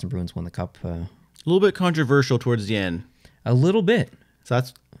why the Boston Bruins won the Cup. A little bit controversial towards the end. A little bit. So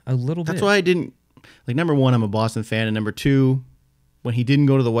that's That's why I didn't like. Number 1, I'm a Boston fan, and number 2, when he didn't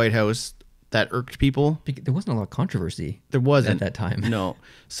go to the White House, that irked people. There wasn't a lot of controversy. There wasn't at that time. No.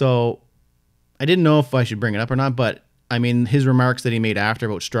 So I didn't know if I should bring it up or not, but I mean, his remarks that he made after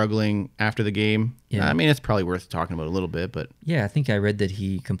about struggling after the game. Yeah. I mean, it's probably worth talking about a little bit, but yeah, I think I read that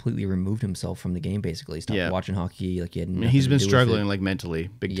he completely removed himself from the game. Basically, he stopped watching hockey. Like he had. He's been struggling like mentally,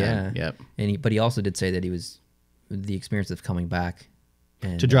 big time. Yep. But he also did say that he was the experience of coming back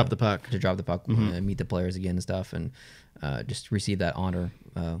and to drop the puck, meet the players again and stuff, and just receive that honor.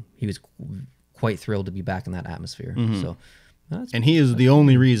 He was quite thrilled to be back in that atmosphere. So. And he is the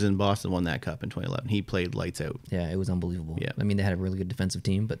only reason Boston won that cup in 2011. He played lights out. Yeah, it was unbelievable. Yeah. I mean, they had a really good defensive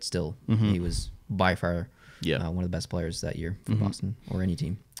team, but still, he was by far one of the best players that year for Boston or any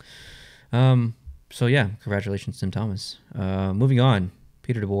team. So, yeah, congratulations, Tim Thomas. Moving on,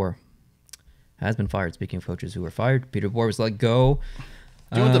 Peter Deboer has been fired. Speaking of coaches who were fired, Peter Deboer was let go.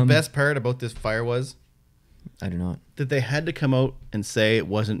 Do you know what the best part about this fire was? I do not. That they had to come out and say it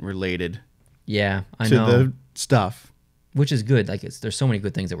wasn't related to the stuff. Which is good. Like there's so many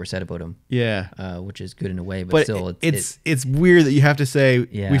good things that were said about him. Yeah, which is good in a way, but still, it's weird that you have to say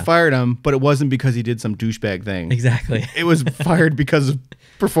we fired him, but it wasn't because he did some douchebag thing. Exactly. It was fired because of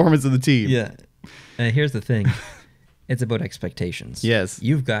performance of the team. Yeah. And here's the thing: it's about expectations. Yes.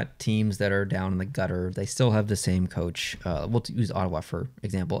 You've got teams that are down in the gutter. They still have the same coach. We'll use Ottawa for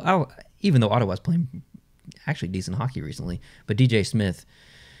example. Even though Ottawa's playing actually decent hockey recently, but DJ Smith,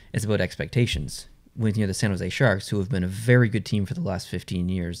 it's about expectations. With the San Jose Sharks, who have been a very good team for the last 15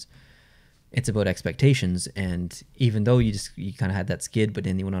 years, it's about expectations. And even though you kind of had that skid, but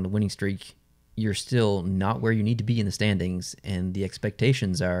then you went on a winning streak, you're still not where you need to be in the standings. And the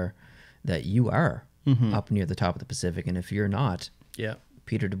expectations are that you are up near the top of the Pacific. And if you're not,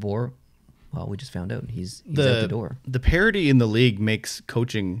 Peter Deboer, well, we just found out he's out the door. The parity in the league makes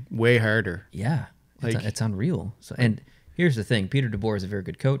coaching way harder. Yeah, it's unreal. So, and here's the thing: Peter Deboer is a very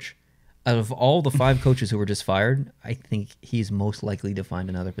good coach. Out of all the 5 coaches who were just fired, I think he's most likely to find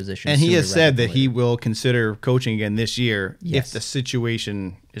another position. And he has said that he will consider coaching again this year if the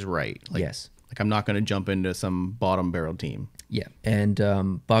situation is right. Like I'm not going to jump into some bottom barrel team. Yeah. And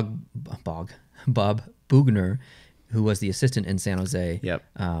Bob Bugner, who was the assistant in San Jose,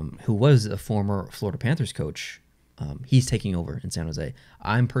 who was a former Florida Panthers coach, he's taking over in San Jose.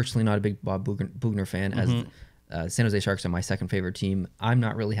 I'm personally not a big Bob Bugner fan, as San Jose Sharks are my second favorite team. I'm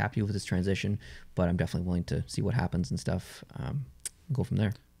not really happy with this transition, but I'm definitely willing to see what happens and stuff. Go from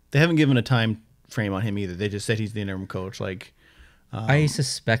there. They haven't given a time frame on him either. They just said he's the interim coach. I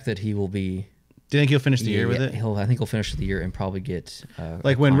suspect that he will be. Do you think he'll finish the year with it? I think he'll finish the year and probably get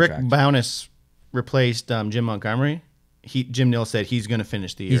when Rick Bowness replaced Jim Montgomery. Jim Nill said he's going to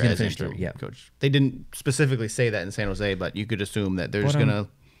finish the year as interim coach. They didn't specifically say that in San Jose, but you could assume that they're just going to.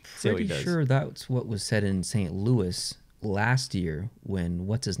 Pretty sure that's what was said in St. Louis last year when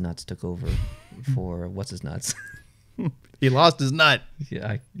What's His Nuts took over for What's His Nuts. He lost his nut.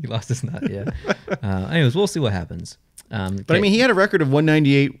 Yeah, he lost his nut. Yeah. Anyways, we'll see what happens. But I mean, he had a record of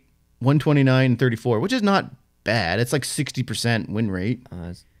 198, 129, and 34, which is not bad. It's like 60% win rate.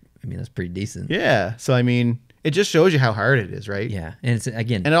 I mean, that's pretty decent. Yeah. So I mean, it just shows you how hard it is, right? Yeah, and it's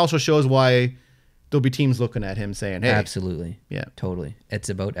and it also shows why. There'll be teams looking at him saying, hey. Absolutely. Yeah. Totally. It's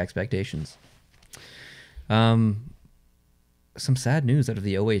about expectations. Some sad news out of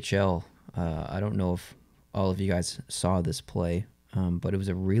the OHL. I don't know if all of you guys saw this play, but it was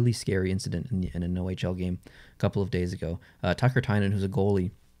a really scary incident in an OHL game a couple of days ago. Tucker Tynan, who's a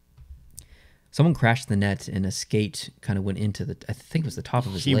goalie, someone crashed the net and a skate kind of went into I think it was the top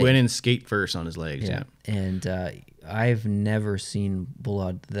of his leg. He went in skate first on his legs, yeah. And I've never seen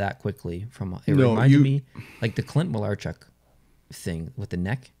blood that quickly it reminded me, like the Clint Malarchuk thing with the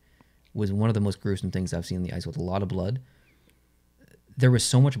neck was one of the most gruesome things I've seen on the ice with a lot of blood. There was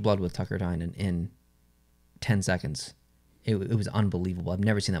so much blood with Tucker Tynan in 10 seconds. It was unbelievable. I've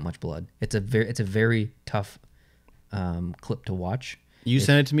never seen that much blood. It's a very tough clip to watch. You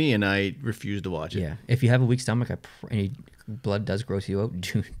sent it to me, and I refused to watch it. Yeah. If you have a weak stomach, any blood does gross you out,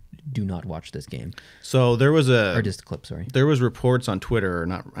 do not watch this game. So there was or just a clip, sorry. There was reports on Twitter, or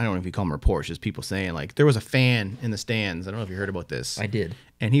not. I don't know if you call them reports, just people saying like there was a fan in the stands. I don't know if you heard about this. I did.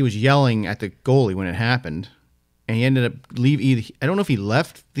 And he was yelling at the goalie when it happened, and he ended up I don't know if he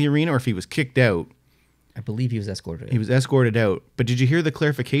left the arena or if he was kicked out. I believe he was escorted out. He was escorted out. But did you hear the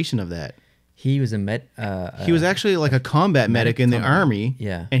clarification of that? He was he was actually like a combat medic in the Army.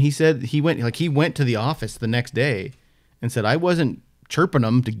 Yeah. And he said he went to the office the next day and said, I wasn't chirping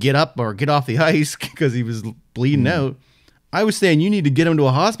him to get up or get off the ice because he was bleeding out. I was saying you need to get him to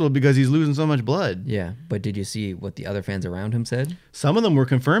a hospital because he's losing so much blood. Yeah. But did you see what the other fans around him said? Some of them were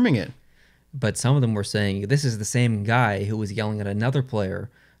confirming it. But some of them were saying this is the same guy who was yelling at another player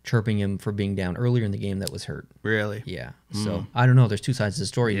chirping him for being down earlier in the game that was hurt. Really? Yeah. So I don't know. There's two sides to the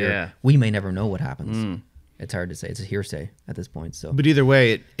story here. We may never know what happens. It's hard to say. It's a hearsay at this point. So, but either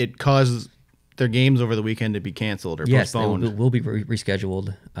way, it causes their games over the weekend to be canceled or postponed. Yes, will be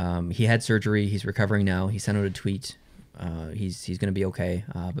rescheduled. He had surgery. He's recovering now. He sent out a tweet. He's going to be okay.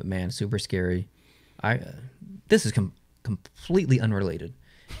 But man, super scary. This is completely unrelated,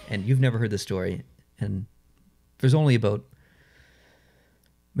 and you've never heard this story. And there's only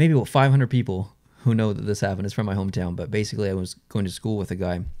maybe about 500 people who know that this happened. It's from my hometown, but basically I was going to school with a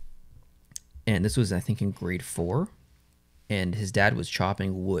guy, and this was, I think, in grade 4, and his dad was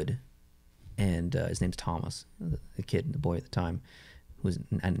chopping wood, and his name's Thomas, the boy at the time, who was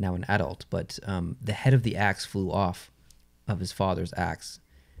now an adult, but the head of the axe flew off of his father's axe,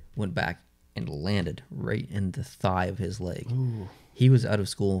 went back, and landed right in the thigh of his leg. Ooh. He was out of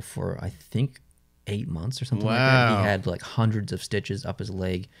school for, I think, 8 months or something like that. He had like hundreds of stitches up his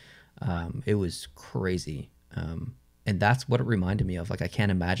leg. It was crazy. And that's what it reminded me of. Like, I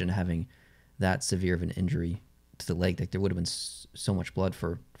can't imagine having that severe of an injury to the leg. Like, there would have been so much blood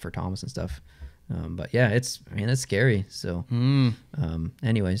for Thomas and stuff. But yeah, it's scary. So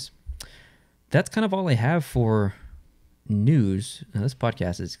anyways, that's kind of all I have for news. Now, this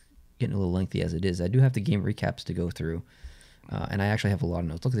podcast is getting a little lengthy as it is. I do have the game recaps to go through. And I actually have a lot of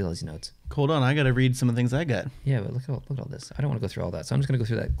notes. Look at all these notes. Hold on, I got to read some of the things I got. Yeah, but look at all this. I don't want to go through all that, so I'm just going to go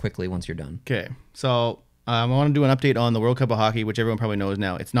through that quickly once you're done. Okay, so I want to do an update on the World Cup of Hockey, which everyone probably knows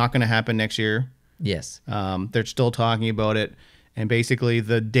now. It's not going to happen next year. Yes. They're still talking about it, and basically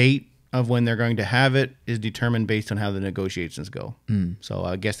the date of when they're going to have it is determined based on how the negotiations go. So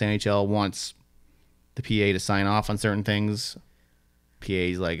I guess the NHL wants the PA to sign off on certain things.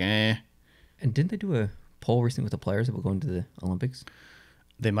 PA's like, eh. And didn't they do a poll recently with the players about going to the Olympics?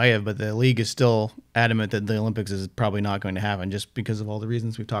 They might have, but the league is still adamant that the Olympics is probably not going to happen just because of all the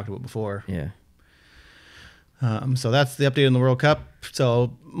reasons we've talked about before. Yeah. So that's the update on the World Cup.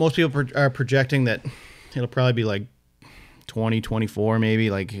 So most people are projecting that it'll probably be like 2024 maybe.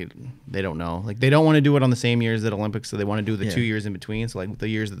 Like, they don't know. Like, they don't want to do it on the same years that Olympics, so they want to do the 2 years in between. So like the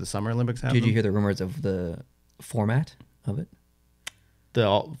years that the Summer Olympics happen. Did you hear the rumors of the format of it?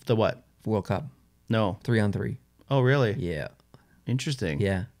 The what? World Cup. No. 3-on-3. Oh, really? Yeah. Interesting.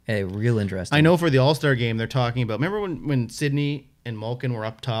 Yeah. Hey, real interesting. I know for the All-Star game, they're talking about... Remember when Sydney and Malkin were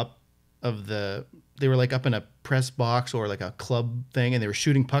up top of the... They were like up in a press box or like a club thing, and they were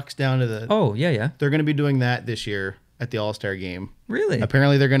shooting pucks down to the... Oh, yeah, yeah. They're going to be doing that this year at the All-Star game. Really?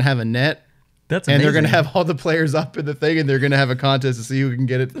 Apparently, they're going to have a net. That's amazing. And they're going to have all the players up in the thing, and they're going to have a contest to see who can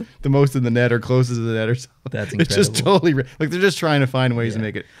get it the most in the net or closest to the net or something. That's incredible. It's just totally... Like, they're just trying to find ways to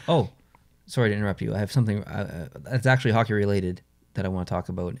make it... Oh, sorry to interrupt you. I have something that's actually hockey related that I want to talk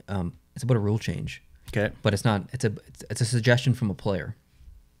about. It's about a rule change. Okay. But it's not. It's a suggestion from a player,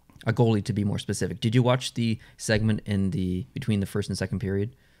 a goalie to be more specific. Did you watch the segment between the first and second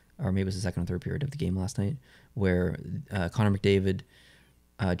period, or maybe it was the second and third period of the game last night, where Connor McDavid,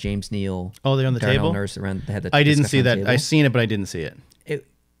 James Neal, they're on the Darnell table. Nurse around. They had the I didn't see that. table. I seen it, but I didn't see it.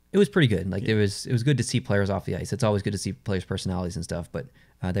 It was pretty good. Like, it was good to see players off the ice. It's always good to see players' personalities and stuff. But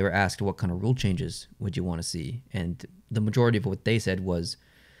they were asked what kind of rule changes would you want to see, and the majority of what they said was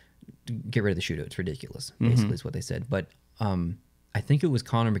get rid of the shootout. It's ridiculous. Basically, is what they said. But I think it was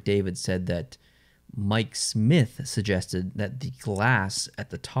Connor McDavid said that Mike Smith suggested that the glass at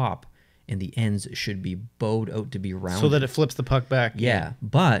the top and the ends should be bowed out to be rounded, so that it flips the puck back. Yeah,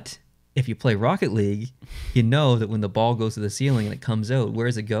 but if you play Rocket League, you know that when the ball goes to the ceiling and it comes out, where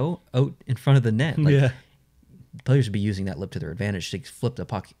does it go? Out in front of the net. Like, players should be using that lip to their advantage to flip the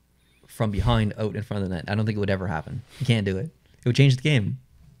puck from behind out in front of the net. I don't think it would ever happen. You can't do it. It would change the game.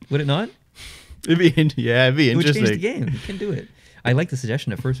 Would it not? It'd be interesting. It would change the game. You can do it. I liked the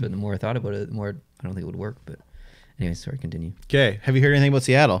suggestion at first, but the more I thought about it, the more I don't think it would work. But anyway, sorry, continue. Okay. Have you heard anything about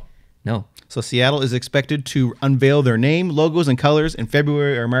Seattle? No. So Seattle is expected to unveil their name, logos, and colors in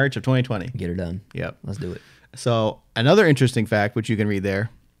February or March of 2020. Get her done. Yep. Let's do it. So another interesting fact, which you can read there,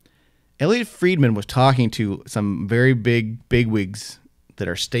 Elliot Friedman was talking to some very big wigs that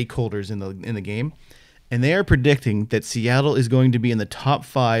are stakeholders in the game, and they are predicting that Seattle is going to be in the top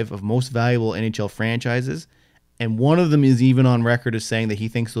 5 of most valuable NHL franchises, and one of them is even on record as saying that he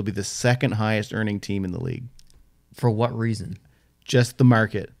thinks they'll be the second highest earning team in the league. For what reason? Just the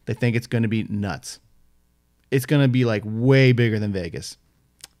market. They think it's going to be nuts. It's going to be like way bigger than Vegas.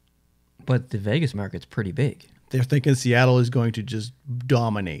 But the Vegas market's pretty big. They're thinking Seattle is going to just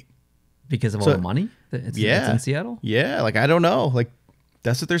dominate. Because of all the money that's in Seattle? Yeah, like, I don't know. Like,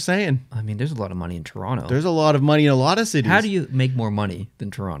 that's what they're saying. I mean, there's a lot of money in Toronto. There's a lot of money in a lot of cities. How do you make more money than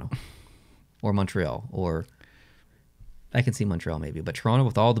Toronto? Or Montreal? Or I can see Montreal maybe, but Toronto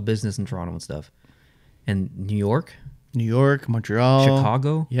with all the business in Toronto and stuff, and New York, Montreal,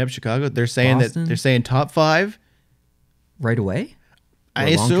 Chicago. Yep, Chicago. They're saying Boston? that they're saying top 5. Right away.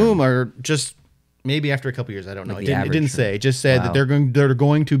 I Or long assume term? are just maybe after a couple years. I don't know. Like It the didn't average, say. or- It just said Wow. that they're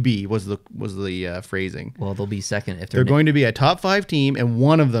going to be was the phrasing. Well, they'll be second if They're going to be a top 5 team, and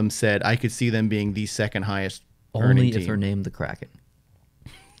one of them said I could see them being the second highest only earning if team. they're named the Kraken.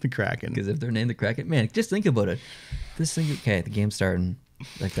 The Kraken. Because if they're named the Kraken, man, just think about it. This thing, okay, the game's starting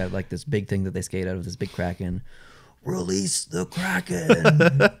like that, like this big thing that they skate out of, this big Kraken. Release the Kraken,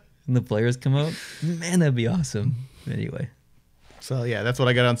 and the players come out. Man, that'd be awesome. Anyway, So yeah, that's what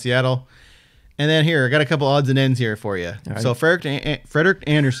I got on Seattle. And then here, I got a couple odds and ends here for you. right. So Frederick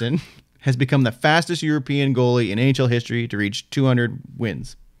Anderson has become the fastest European goalie in NHL history to reach 200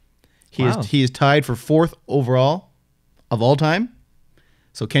 wins. Wow. He is tied for 4th overall of all time.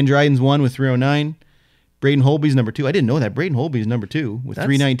 So Ken Dryden's 1 with 309. Braden Holby's number 2. I didn't know that. Braden Holby's number 2 with That's-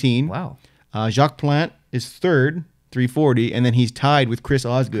 319. wow. Jacques Plante is 3rd, 340, and then he's tied with Chris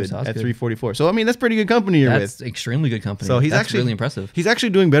Osgood at Osgood. 344. So I mean, that's pretty good company you're with. That's extremely good company. So he's That's actually really impressive. He's actually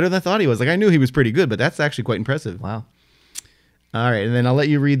doing better than I thought he was. Like I knew he was pretty good, but that's actually quite impressive. Wow. All right, and then I'll let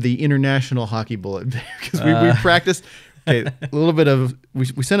you read the international hockey bullet because we practiced. Okay, a little bit of we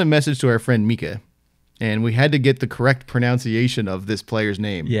sent a message to our friend Mika, and we had to get the correct pronunciation of this player's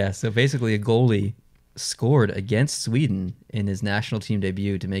name. Yeah. So basically, a goalie scored against Sweden in his national team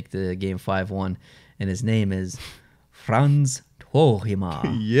debut to make the game 5-1, and his name is Franz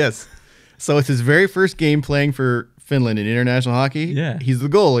Tohima. Yes. So it's his very first game playing for Finland in international hockey. Yeah. He's the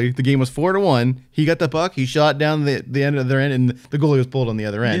goalie. The game was 4-1. He got the puck. He shot down the end of their end, and the goalie was pulled on the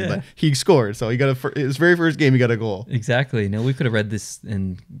other end. Yeah. But he scored. So he got his very first game. He got a goal. Exactly. No, we could have read this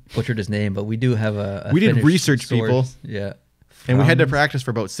and butchered his name, but we do have a We did Finnish research, source. people. Yeah. And we had to Franz practice for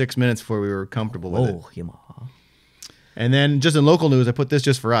about 6 minutes before we were comfortable with it. Tohima. And then just in local news, I put this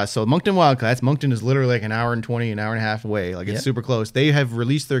just for us. So Moncton Wildcats, Moncton is literally like an hour and 20, an hour and a half away. Like it's Yep. super close. They have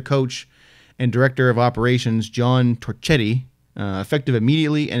released their coach and director of operations, John Torchetti, effective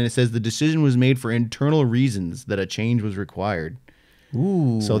immediately. And it says the decision was made for internal reasons that a change was required.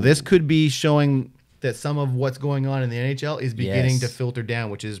 Ooh. So this could be showing that some of what's going on in the NHL is beginning Yes. to filter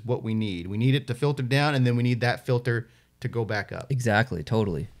down, which is what we need. We need it to filter down, and then we need that filter to go back up. Exactly.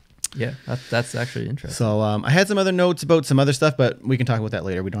 Totally. Yeah. That's actually interesting. So I had some other notes about some other stuff, but we can talk about that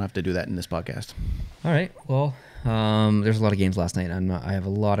later. We don't have to do that in this podcast. All right. Well, there's a lot of games last night. I have a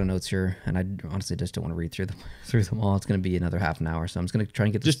lot of notes here, and I honestly just don't want to read through them all. It's going to be another half an hour, so I'm just going to try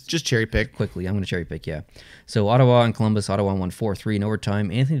and get this Just cherry pick. quickly. I'm going to cherry pick, yeah. So Ottawa and Columbus. Ottawa won 4-3 in overtime.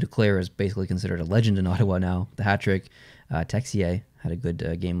 Anthony Duclair is basically considered a legend in Ottawa now. The hat trick. Texier had a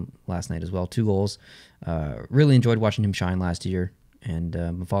good game last night as well. 2 goals. Really enjoyed watching him shine last year, and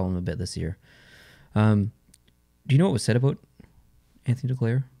been following him a bit this year. Do you know what was said about Anthony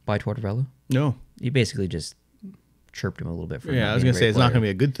Duclair by Tortorella? No. He basically just chirped him a little bit. For Yeah, I was going to say it's not going to be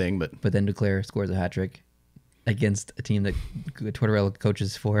a good thing, but But then Duclair scores a hat trick against a team that Tortorella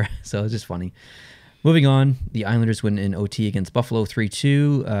coaches for, so it's just funny. Moving on, the Islanders win in OT against Buffalo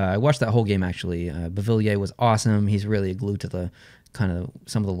 3-2. I watched that whole game actually. Bavillier was awesome. He's really a glue to the kind of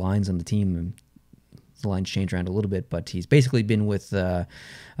some of the lines on the team. And the lines change around a little bit, but he's basically been with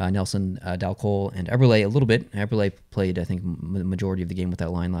Nelson, Dalcol, and Eberle a little bit. Eberle played, I think, the majority of the game with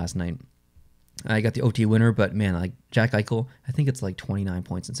that line last night. I got the OT winner, but man, like Jack Eichel, I think it's like 29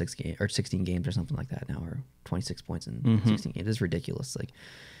 points in 16 games or something like that now, or 26 points in 16 games. It's ridiculous. Like,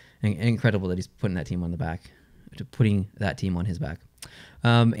 and incredible that he's putting that team on his back.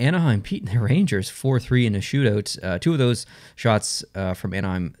 Anaheim beating the Rangers 4-3 in a shootout. 2 of those shots from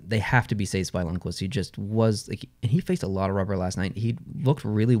Anaheim, they have to be saved by Lundqvist. He just was like, and he faced a lot of rubber last night. He looked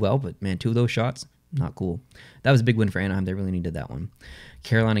really well, but man, 2 of those shots, not cool. That was a big win for Anaheim. They really needed that one.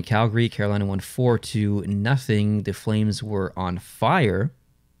 Carolina, Calgary. Carolina won 4-0. The Flames were on fire.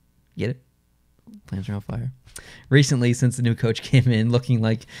 Get it? Flames are on fire. Recently, since the new coach came in, looking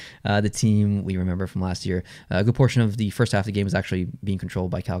like the team we remember from last year. A good portion of the first half of the game was actually being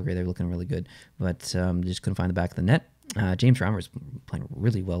controlled by Calgary. They were looking really good, but just couldn't find the back of the net. James Reimer is playing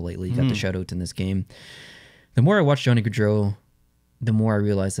really well lately. He got the shutout in this game. The more I watch Johnny Gaudreau, the more I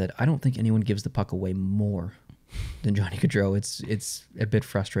realize that I don't think anyone gives the puck away more than Johnny Gaudreau. It's a bit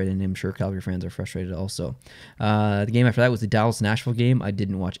frustrating. I'm sure Calgary fans are frustrated also. The game after that was the Dallas-Nashville game. I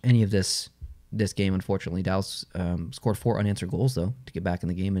didn't watch any of this game, unfortunately. Dallas scored 4 unanswered goals, though, to get back in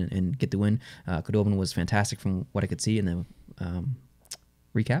the game and get the win. Khudobin was fantastic from what I could see in the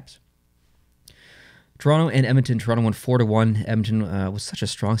recaps. Toronto and Edmonton. Toronto won 4-1. Edmonton was such a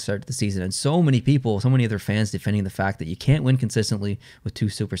strong start to the season, and so many of their fans defending the fact that you can't win consistently with 2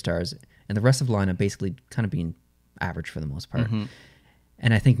 superstars, and the rest of the lineup basically kind of being average for the most part.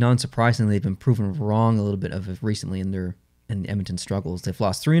 And I think non-surprisingly, they've been proven wrong a little bit of recently in Edmonton's struggles. They've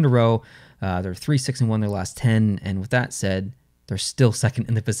lost 3 in a row. They're 3-6-1 their last 10. And with that said, they're still second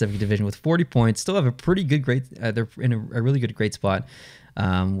in the Pacific Division with 40 points. Still have a pretty good grade. They're in a really good great spot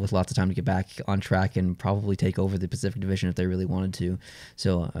with lots of time to get back on track and probably take over the Pacific Division if they really wanted to.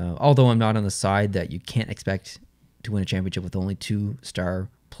 So although I'm not on the side that you can't expect to win a championship with only 2-star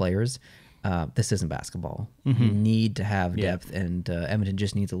players, this isn't basketball. You need to have depth, and Edmonton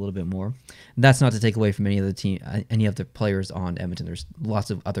just needs a little bit more. That's not to take away from any of the players on Edmonton. There's lots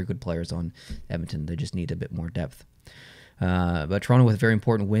of other good players on Edmonton. They just need a bit more depth. But Toronto with a very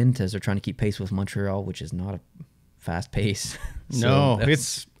important win as they're trying to keep pace with Montreal, which is not a fast pace. No,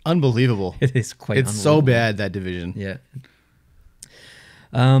 it's unbelievable. It is quite It's so bad, that division. Yeah.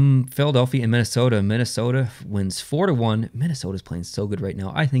 Philadelphia and Minnesota. Minnesota wins 4-1. Minnesota's playing so good right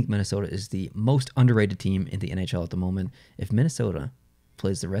now. I think Minnesota is the most underrated team in the NHL at the moment. If Minnesota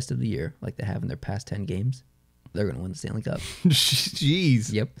plays the rest of the year like they have in their past 10 games, they're going to win the Stanley Cup.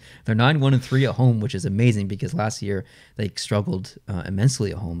 Jeez. Yep. They're 9-1-3 at home, which is amazing because last year they struggled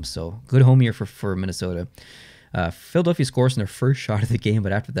immensely at home. So good home year for Minnesota. Philadelphia scores in their first shot of the game,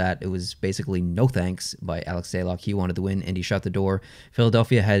 but after that, it was basically no thanks by Alex Stalock. He wanted to win, and he shut the door.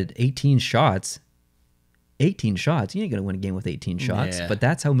 Philadelphia had 18 shots. 18 shots. You ain't going to win a game with 18 shots, but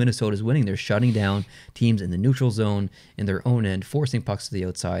that's how Minnesota's winning. They're shutting down teams in the neutral zone in their own end, forcing pucks to the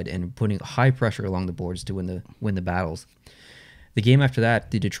outside, and putting high pressure along the boards to win the battles. The game after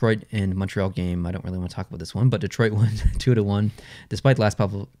that, the Detroit and Montreal game, I don't really want to talk about this one, but Detroit won 2-1. Despite the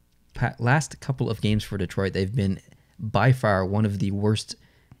last couple of games for Detroit, they've been by far one of the worst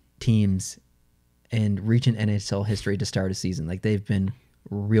teams in recent NHL history to start a season. Like, they've been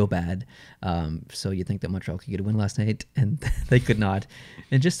real bad. So you think that Montreal could get a win last night, and they could not.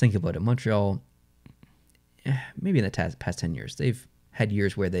 And just think about it. Montreal, maybe in the past 10 years, they've had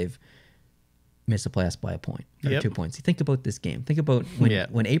years where they've missed the playoffs by a point or 2 points. You think about this game. Think about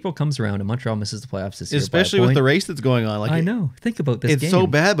when April comes around and Montreal misses the playoffs this year, especially by a with point. the race that's going on. Like, I know. Think about this game. It's so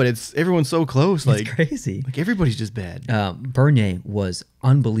bad, but everyone's so close. Like, it's crazy. Like, everybody's just bad. Bernier was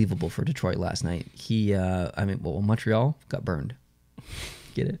unbelievable for Detroit last night. Montreal got burned.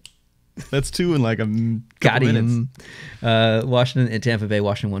 Get it? That's 2 in like a got couple him. minutes. Washington and Tampa Bay.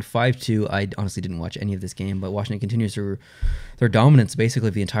 Washington won 5-2. I honestly didn't watch any of this game, but Washington continues their dominance basically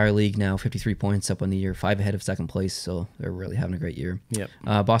of the entire league now. 53 points up on the year, 5 ahead of second place. So they're really having a great year. Yep.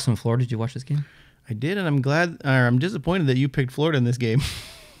 Boston, Florida. Did you watch this game? I did, and I'm disappointed that you picked Florida in this game.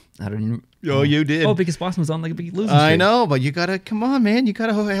 I don't even. Oh, you did. Oh, because Boston was on like a big losing streak. I know, but you gotta come on, man. You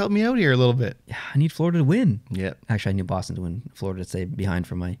gotta help me out here a little bit. Yeah, I need Florida to win. Yep. Actually, I need Boston to win. Florida to stay behind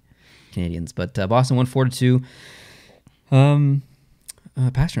for my Canadians, but Boston won 4-2.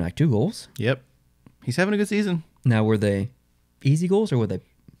 Pasternak 2 goals. Yep, he's having a good season. Now, were they easy goals or were they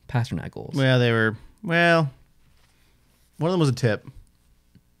Pasternak goals? Well, they were. Well, one of them was a tip.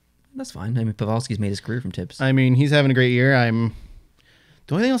 That's fine. I mean, Pavelski's made his career from tips. I mean, he's having a great year.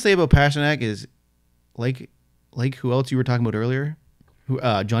 The only thing I'll say about Pasternak is, like who else you were talking about earlier,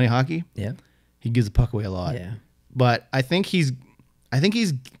 Johnny Hockey. Yeah, he gives the puck away a lot. Yeah, but I think he's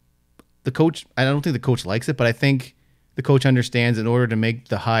the coach. I don't think the coach likes it, but I think the coach understands in order to make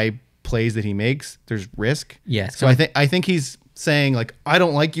the high plays that he makes, there's risk. Yeah. So I think he's saying, like, I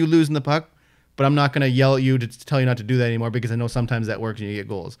don't like you losing the puck, but I'm not going to yell at you to tell you not to do that anymore because I know sometimes that works and you get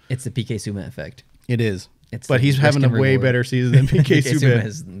goals. It's the PK Subban effect. It is. But he's having a way better season than PK Subban.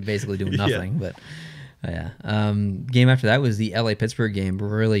 is basically doing nothing. But game after that was the LA Pittsburgh game.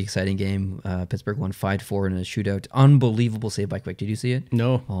 Really exciting game. Pittsburgh won 5-4 in a shootout. Unbelievable save by Quick. Did you see it?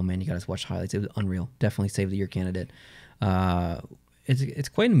 No. Oh man, you got to watch highlights. It was unreal. Definitely save the year candidate. It's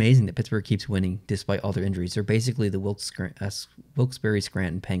quite amazing that Pittsburgh keeps winning despite all their injuries. They're basically the Wilkes-Barre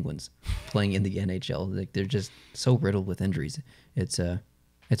Scranton Penguins playing in the NHL. Like, they're just so riddled with injuries. It's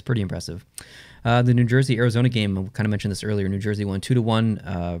pretty impressive. The New Jersey-Arizona game, I kind of mentioned this earlier. New Jersey won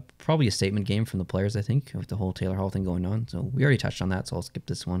 2-1. Probably a statement game from the players, I think, with the whole Taylor Hall thing going on. So we already touched on that, so I'll skip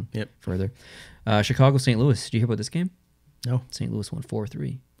this one further. Chicago-St. Louis. Did you hear about this game? No. St. Louis won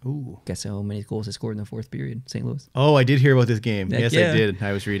 4-3. Ooh. Guess how many goals they scored in the fourth period, St. Louis? Oh, I did hear about this game. Heck yes, yeah. I did.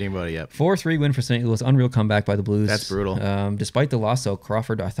 I was reading about it, yep. 4-3 win for St. Louis. Unreal comeback by the Blues. That's brutal. Despite the loss, though,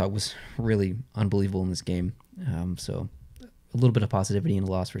 Crawford, I thought, was really unbelievable in this game. So a little bit of positivity in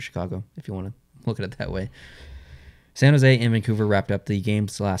the loss for Chicago, if you want to look at it that way. San Jose and Vancouver wrapped up the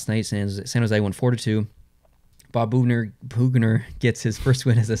games last night. San Jose won 4-2. Bob Boughner gets his first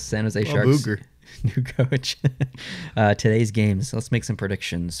win as a San Jose Sharks new coach. Today's games. Let's make some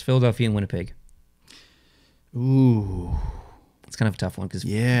predictions. Philadelphia and Winnipeg. Ooh. It's kind of a tough one because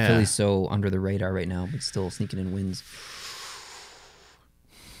Yeah. Philly's so under the radar right now, but still sneaking in wins.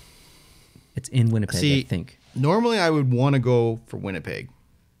 It's in Winnipeg, I think. Normally I would want to go for Winnipeg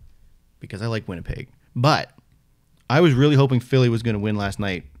because I like Winnipeg. But I was really hoping Philly was going to win last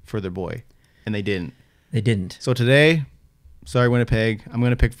night for their boy, and they didn't. They didn't. So today, sorry, Winnipeg, I'm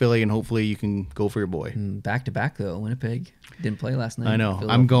going to pick Philly, and hopefully you can go for your boy. Back-to-back, though. Winnipeg didn't play last night. I know.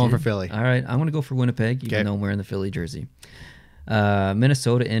 Philadelphia I'm going did. for Philly. All right. I'm going to go for Winnipeg, even though I'm wearing the Philly jersey.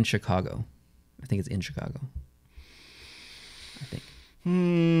 Minnesota and Chicago. I think it's in Chicago. I think.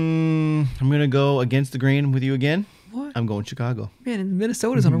 I'm going to go against the grain with you again. What? I'm going Chicago. Man,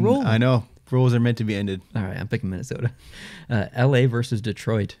 Minnesota's on a roll. I know. Roles are meant to be ended. All right. I'm picking Minnesota. LA versus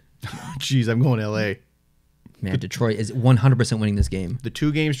Detroit. Jeez, I'm going LA. Man, Detroit is 100% winning this game. The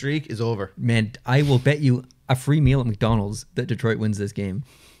 2-game streak is over. Man, I will bet you a free meal at McDonald's that Detroit wins this game.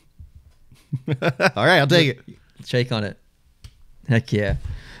 All right, I'll take it. Shake on it. Heck yeah.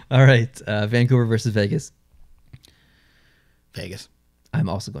 All right. Vancouver versus Vegas. Vegas. I'm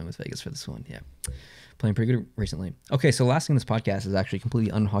also going with Vegas for this one. Yeah. Playing pretty good recently. Okay, so last thing in this podcast is actually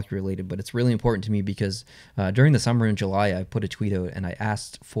completely unhockey related, but it's really important to me because during the summer in July, I put a tweet out and I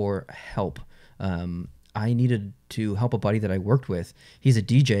asked for help. I needed to help a buddy that I worked with. He's a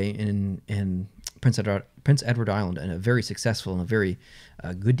DJ in Prince Edward Island and a very successful and a very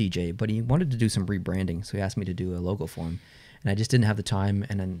good DJ, but he wanted to do some rebranding, so he asked me to do a logo for him. And I just didn't have the time,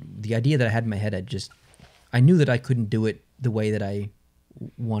 and then the idea that I had in my head, I knew that I couldn't do it the way that I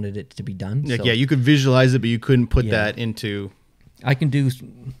wanted it to be done. Like, so, yeah, you could visualize it, but you couldn't put that into... I can do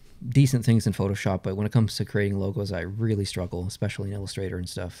decent things in Photoshop, but when it comes to creating logos, I really struggle, especially in Illustrator and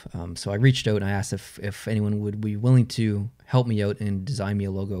stuff. So I reached out and I asked if anyone would be willing to help me out and design me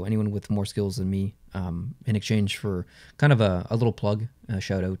a logo, anyone with more skills than me, in exchange for kind of a little plug, a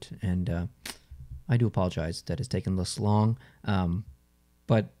shout out. And I do apologize that it's taken this long,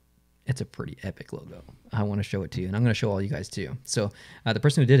 but it's a pretty epic logo. I want to show it to you, and I'm going to show all you guys too. So the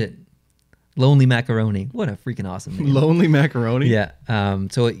person who did it, Lonli Macaroni. What a freaking awesome name. Lonli Macaroni? Yeah.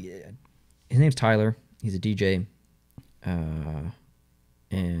 So his name's Tyler. He's a DJ. And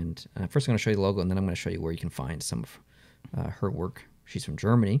first I'm going to show you the logo, and then I'm going to show you where you can find some of her work. She's from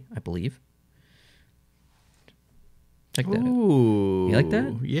Germany, I believe. Check that out. Ooh. You like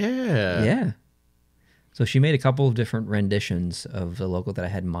that? Yeah. Yeah. So she made a couple of different renditions of the logo that I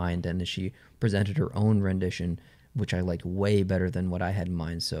had in mind, and she presented her own rendition, which I liked way better than what I had in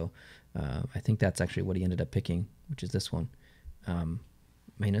mind. So I think that's actually what he ended up picking, which is this one. I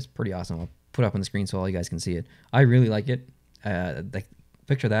mean, it's pretty awesome. I'll put it up on the screen so all you guys can see it. I really like it.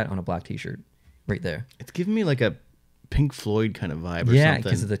 Picture that on a black t-shirt right there. It's giving me like a Pink Floyd kind of vibe or something. Yeah,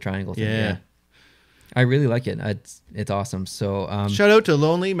 because of the triangle thing. Yeah. I really like it. It's awesome. So shout out to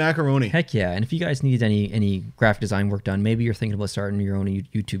Lonli Macaroni. Heck yeah. And if you guys need any graphic design work done, maybe you're thinking about starting your own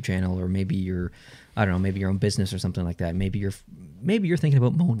YouTube channel, or maybe you're, I don't know, maybe your own business or something like that. Maybe you're thinking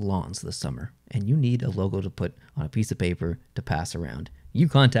about mowing lawns this summer and you need a logo to put on a piece of paper to pass around. You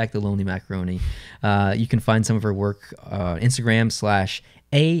contact the Lonli Macaroni. You can find some of her work Instagram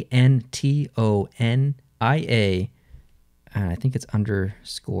 /ANTONIA. I think it's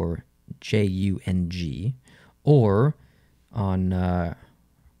 _JUNG, or on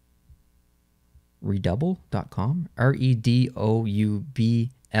redouble.com,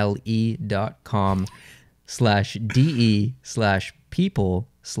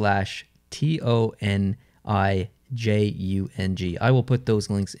 I will put those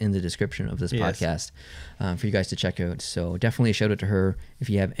links in the description of this podcast for you guys to check out. So definitely a shout out to her. If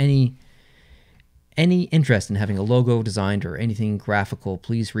you have any interest in having a logo designed or anything graphical,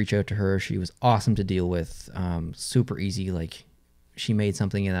 please reach out to her. She was awesome to deal with. Super easy. Like, she made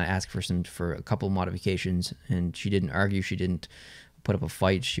something and I asked for a couple of modifications, and she didn't argue. She didn't put up a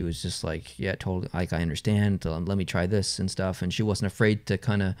fight. She was just like, yeah, totally. Like, I understand. Let me try this and stuff. And she wasn't afraid to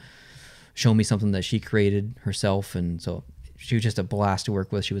kind of show me something that she created herself. And so she was just a blast to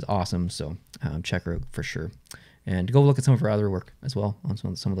work with. She was awesome. So check her out for sure. And go look at some of her other work as well on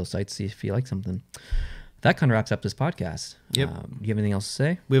some of those sites, see if you like something. That kind of wraps up this podcast. Yep. Do you have anything else to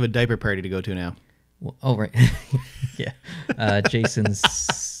say? We have a diaper party to go to now. Well, oh, right. Yeah.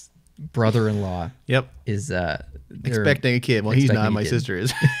 Jason's brother-in-law is expecting a kid. Well, he's not. My sister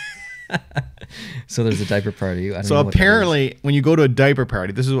is. So there's a diaper party. So apparently, when you go to a diaper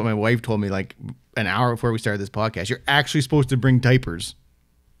party, this is what my wife told me like an hour before we started this podcast, you're actually supposed to bring diapers.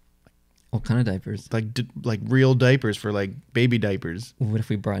 What kind of diapers? Like real diapers for like baby diapers. What if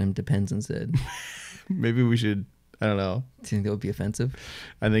we brought him Depends instead? Maybe we should. I don't know. Do you think that would be offensive?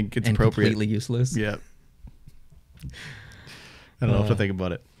 I think it's and appropriate. Completely useless. Yeah. I don't know what to think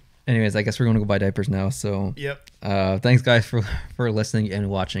about it. Anyways, I guess we're going to go buy diapers now. So Yep. Thanks guys for listening and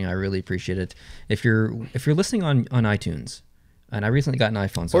watching. I really appreciate it. If you're listening on iTunes, and I recently got an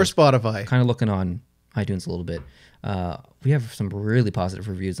iPhone, so Or Spotify. kind of looking on iTunes a little bit. We have some really positive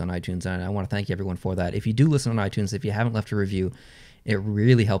reviews on iTunes, and I want to thank everyone for that. If you do listen on iTunes, if you haven't left a review, it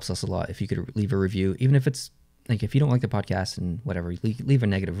really helps us a lot. If you could leave a review, even if it's like if you don't like the podcast and whatever, leave a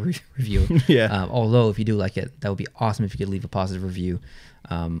negative review. Yeah. Although if you do like it, that would be awesome if you could leave a positive review.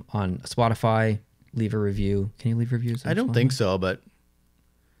 On Spotify, leave a review. Can you leave reviews? I don't think so, but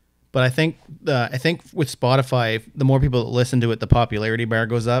I think with Spotify, the more people that listen to it, the popularity bar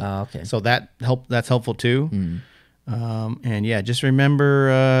goes up. Okay. So that's helpful too. And yeah, just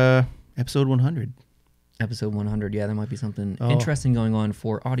remember episode 100. Episode 100. Yeah, there might be something interesting going on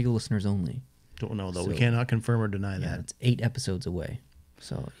for audio listeners only. Don't know though. So, we cannot confirm or deny Yeah, that. it's 8 episodes away.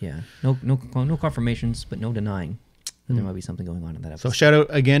 So yeah, no confirmations, but no denying that there might be something going on in that episode. So shout out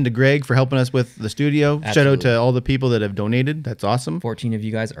again to Greg for helping us with the studio. Absolutely. Shout out to all the people that have donated. That's awesome. 14 of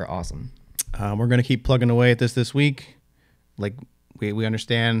you guys are awesome. We're going to keep plugging away at this week. Like we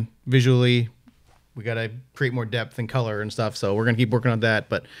understand visually, we got to create more depth and color and stuff. So we're going to keep working on that.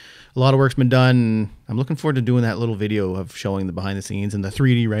 But a lot of work's been done. And I'm looking forward to doing that little video of showing the behind the scenes and the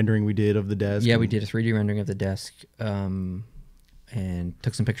 3D rendering we did of the desk. Yeah, we did a 3D rendering of the desk and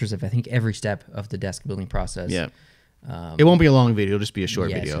took some pictures of, I think, every step of the desk building process. Yeah. It won't be a long video. It'll just be a short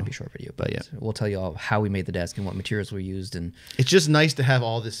yeah, video. It's going to be a short video. But yeah, we'll tell you all how we made the desk and what materials we used. And it's just nice to have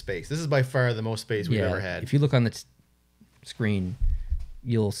all this space. This is by far the most space we've ever had. If you look on the screen,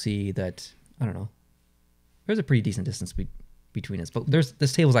 you'll see that, I don't know, there's a pretty decent distance between us. But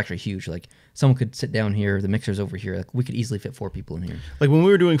this table's actually huge. Like, someone could sit down here. The mixer's over here. Like, we could easily fit 4 people in here. Like, when we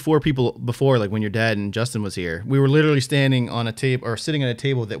were doing 4 people before, like when your dad and Justin was here, we were literally standing on a table or sitting on a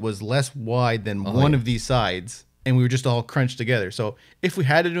table that was less wide than one of these sides. And we were just all crunched together. So if we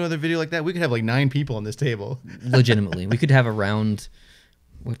had to do another video like that, we could have like 9 people on this table. Legitimately. We could have a round...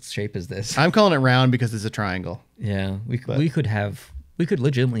 What shape is this? I'm calling it round because it's a triangle. Yeah. We could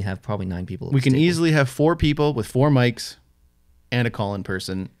legitimately have probably 9 people. We can easily have 4 people with 4 mics and a call-in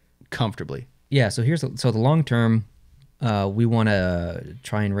person comfortably. Yeah. So the long term, we want to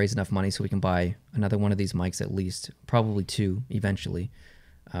try and raise enough money so we can buy another one of these mics, at least, probably 2 eventually.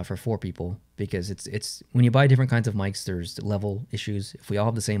 For 4 people, because it's when you buy different kinds of mics, there's level issues. If we all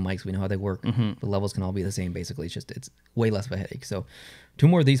have the same mics, we know how they work. The levels can all be the same. Basically, it's way less of a headache. So 2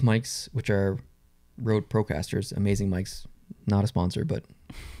 more of these mics, which are Rode Procasters, amazing mics. Not a sponsor, but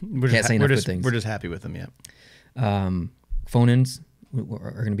can't say enough good things. We're just happy with them. Yeah. Phone-ins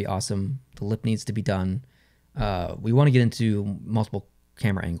are going to be awesome. The lip needs to be done. We want to get into multiple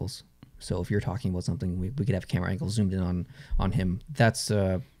camera angles. So if you're talking about something, we could have camera angles zoomed in on him. That's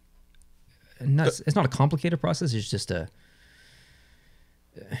it's not a complicated process. It's just a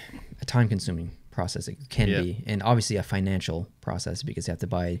time-consuming process. It can be, and obviously a financial process because you have to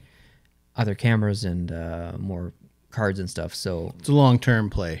buy other cameras and more cards and stuff. So it's a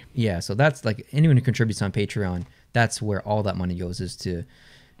long-term play. Yeah. So that's like anyone who contributes on Patreon. That's where all that money goes, is to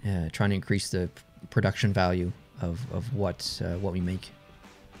trying to increase the production value of what we make.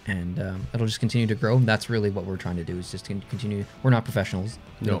 And it'll just continue to grow. That's really what we're trying to do, is just continue. We're not professionals.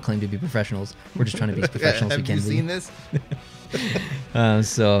 We don't claim to be professionals. We're just trying to be as professional as we can be. Have you seen this?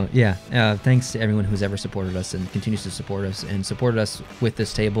 So, yeah. Thanks to everyone who's ever supported us and continues to support us and supported us with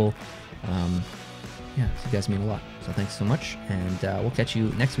this table. You guys mean a lot. So thanks so much. And we'll catch you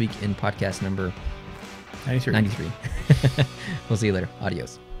next week in podcast number 93. We'll see you later.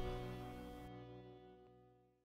 Adios.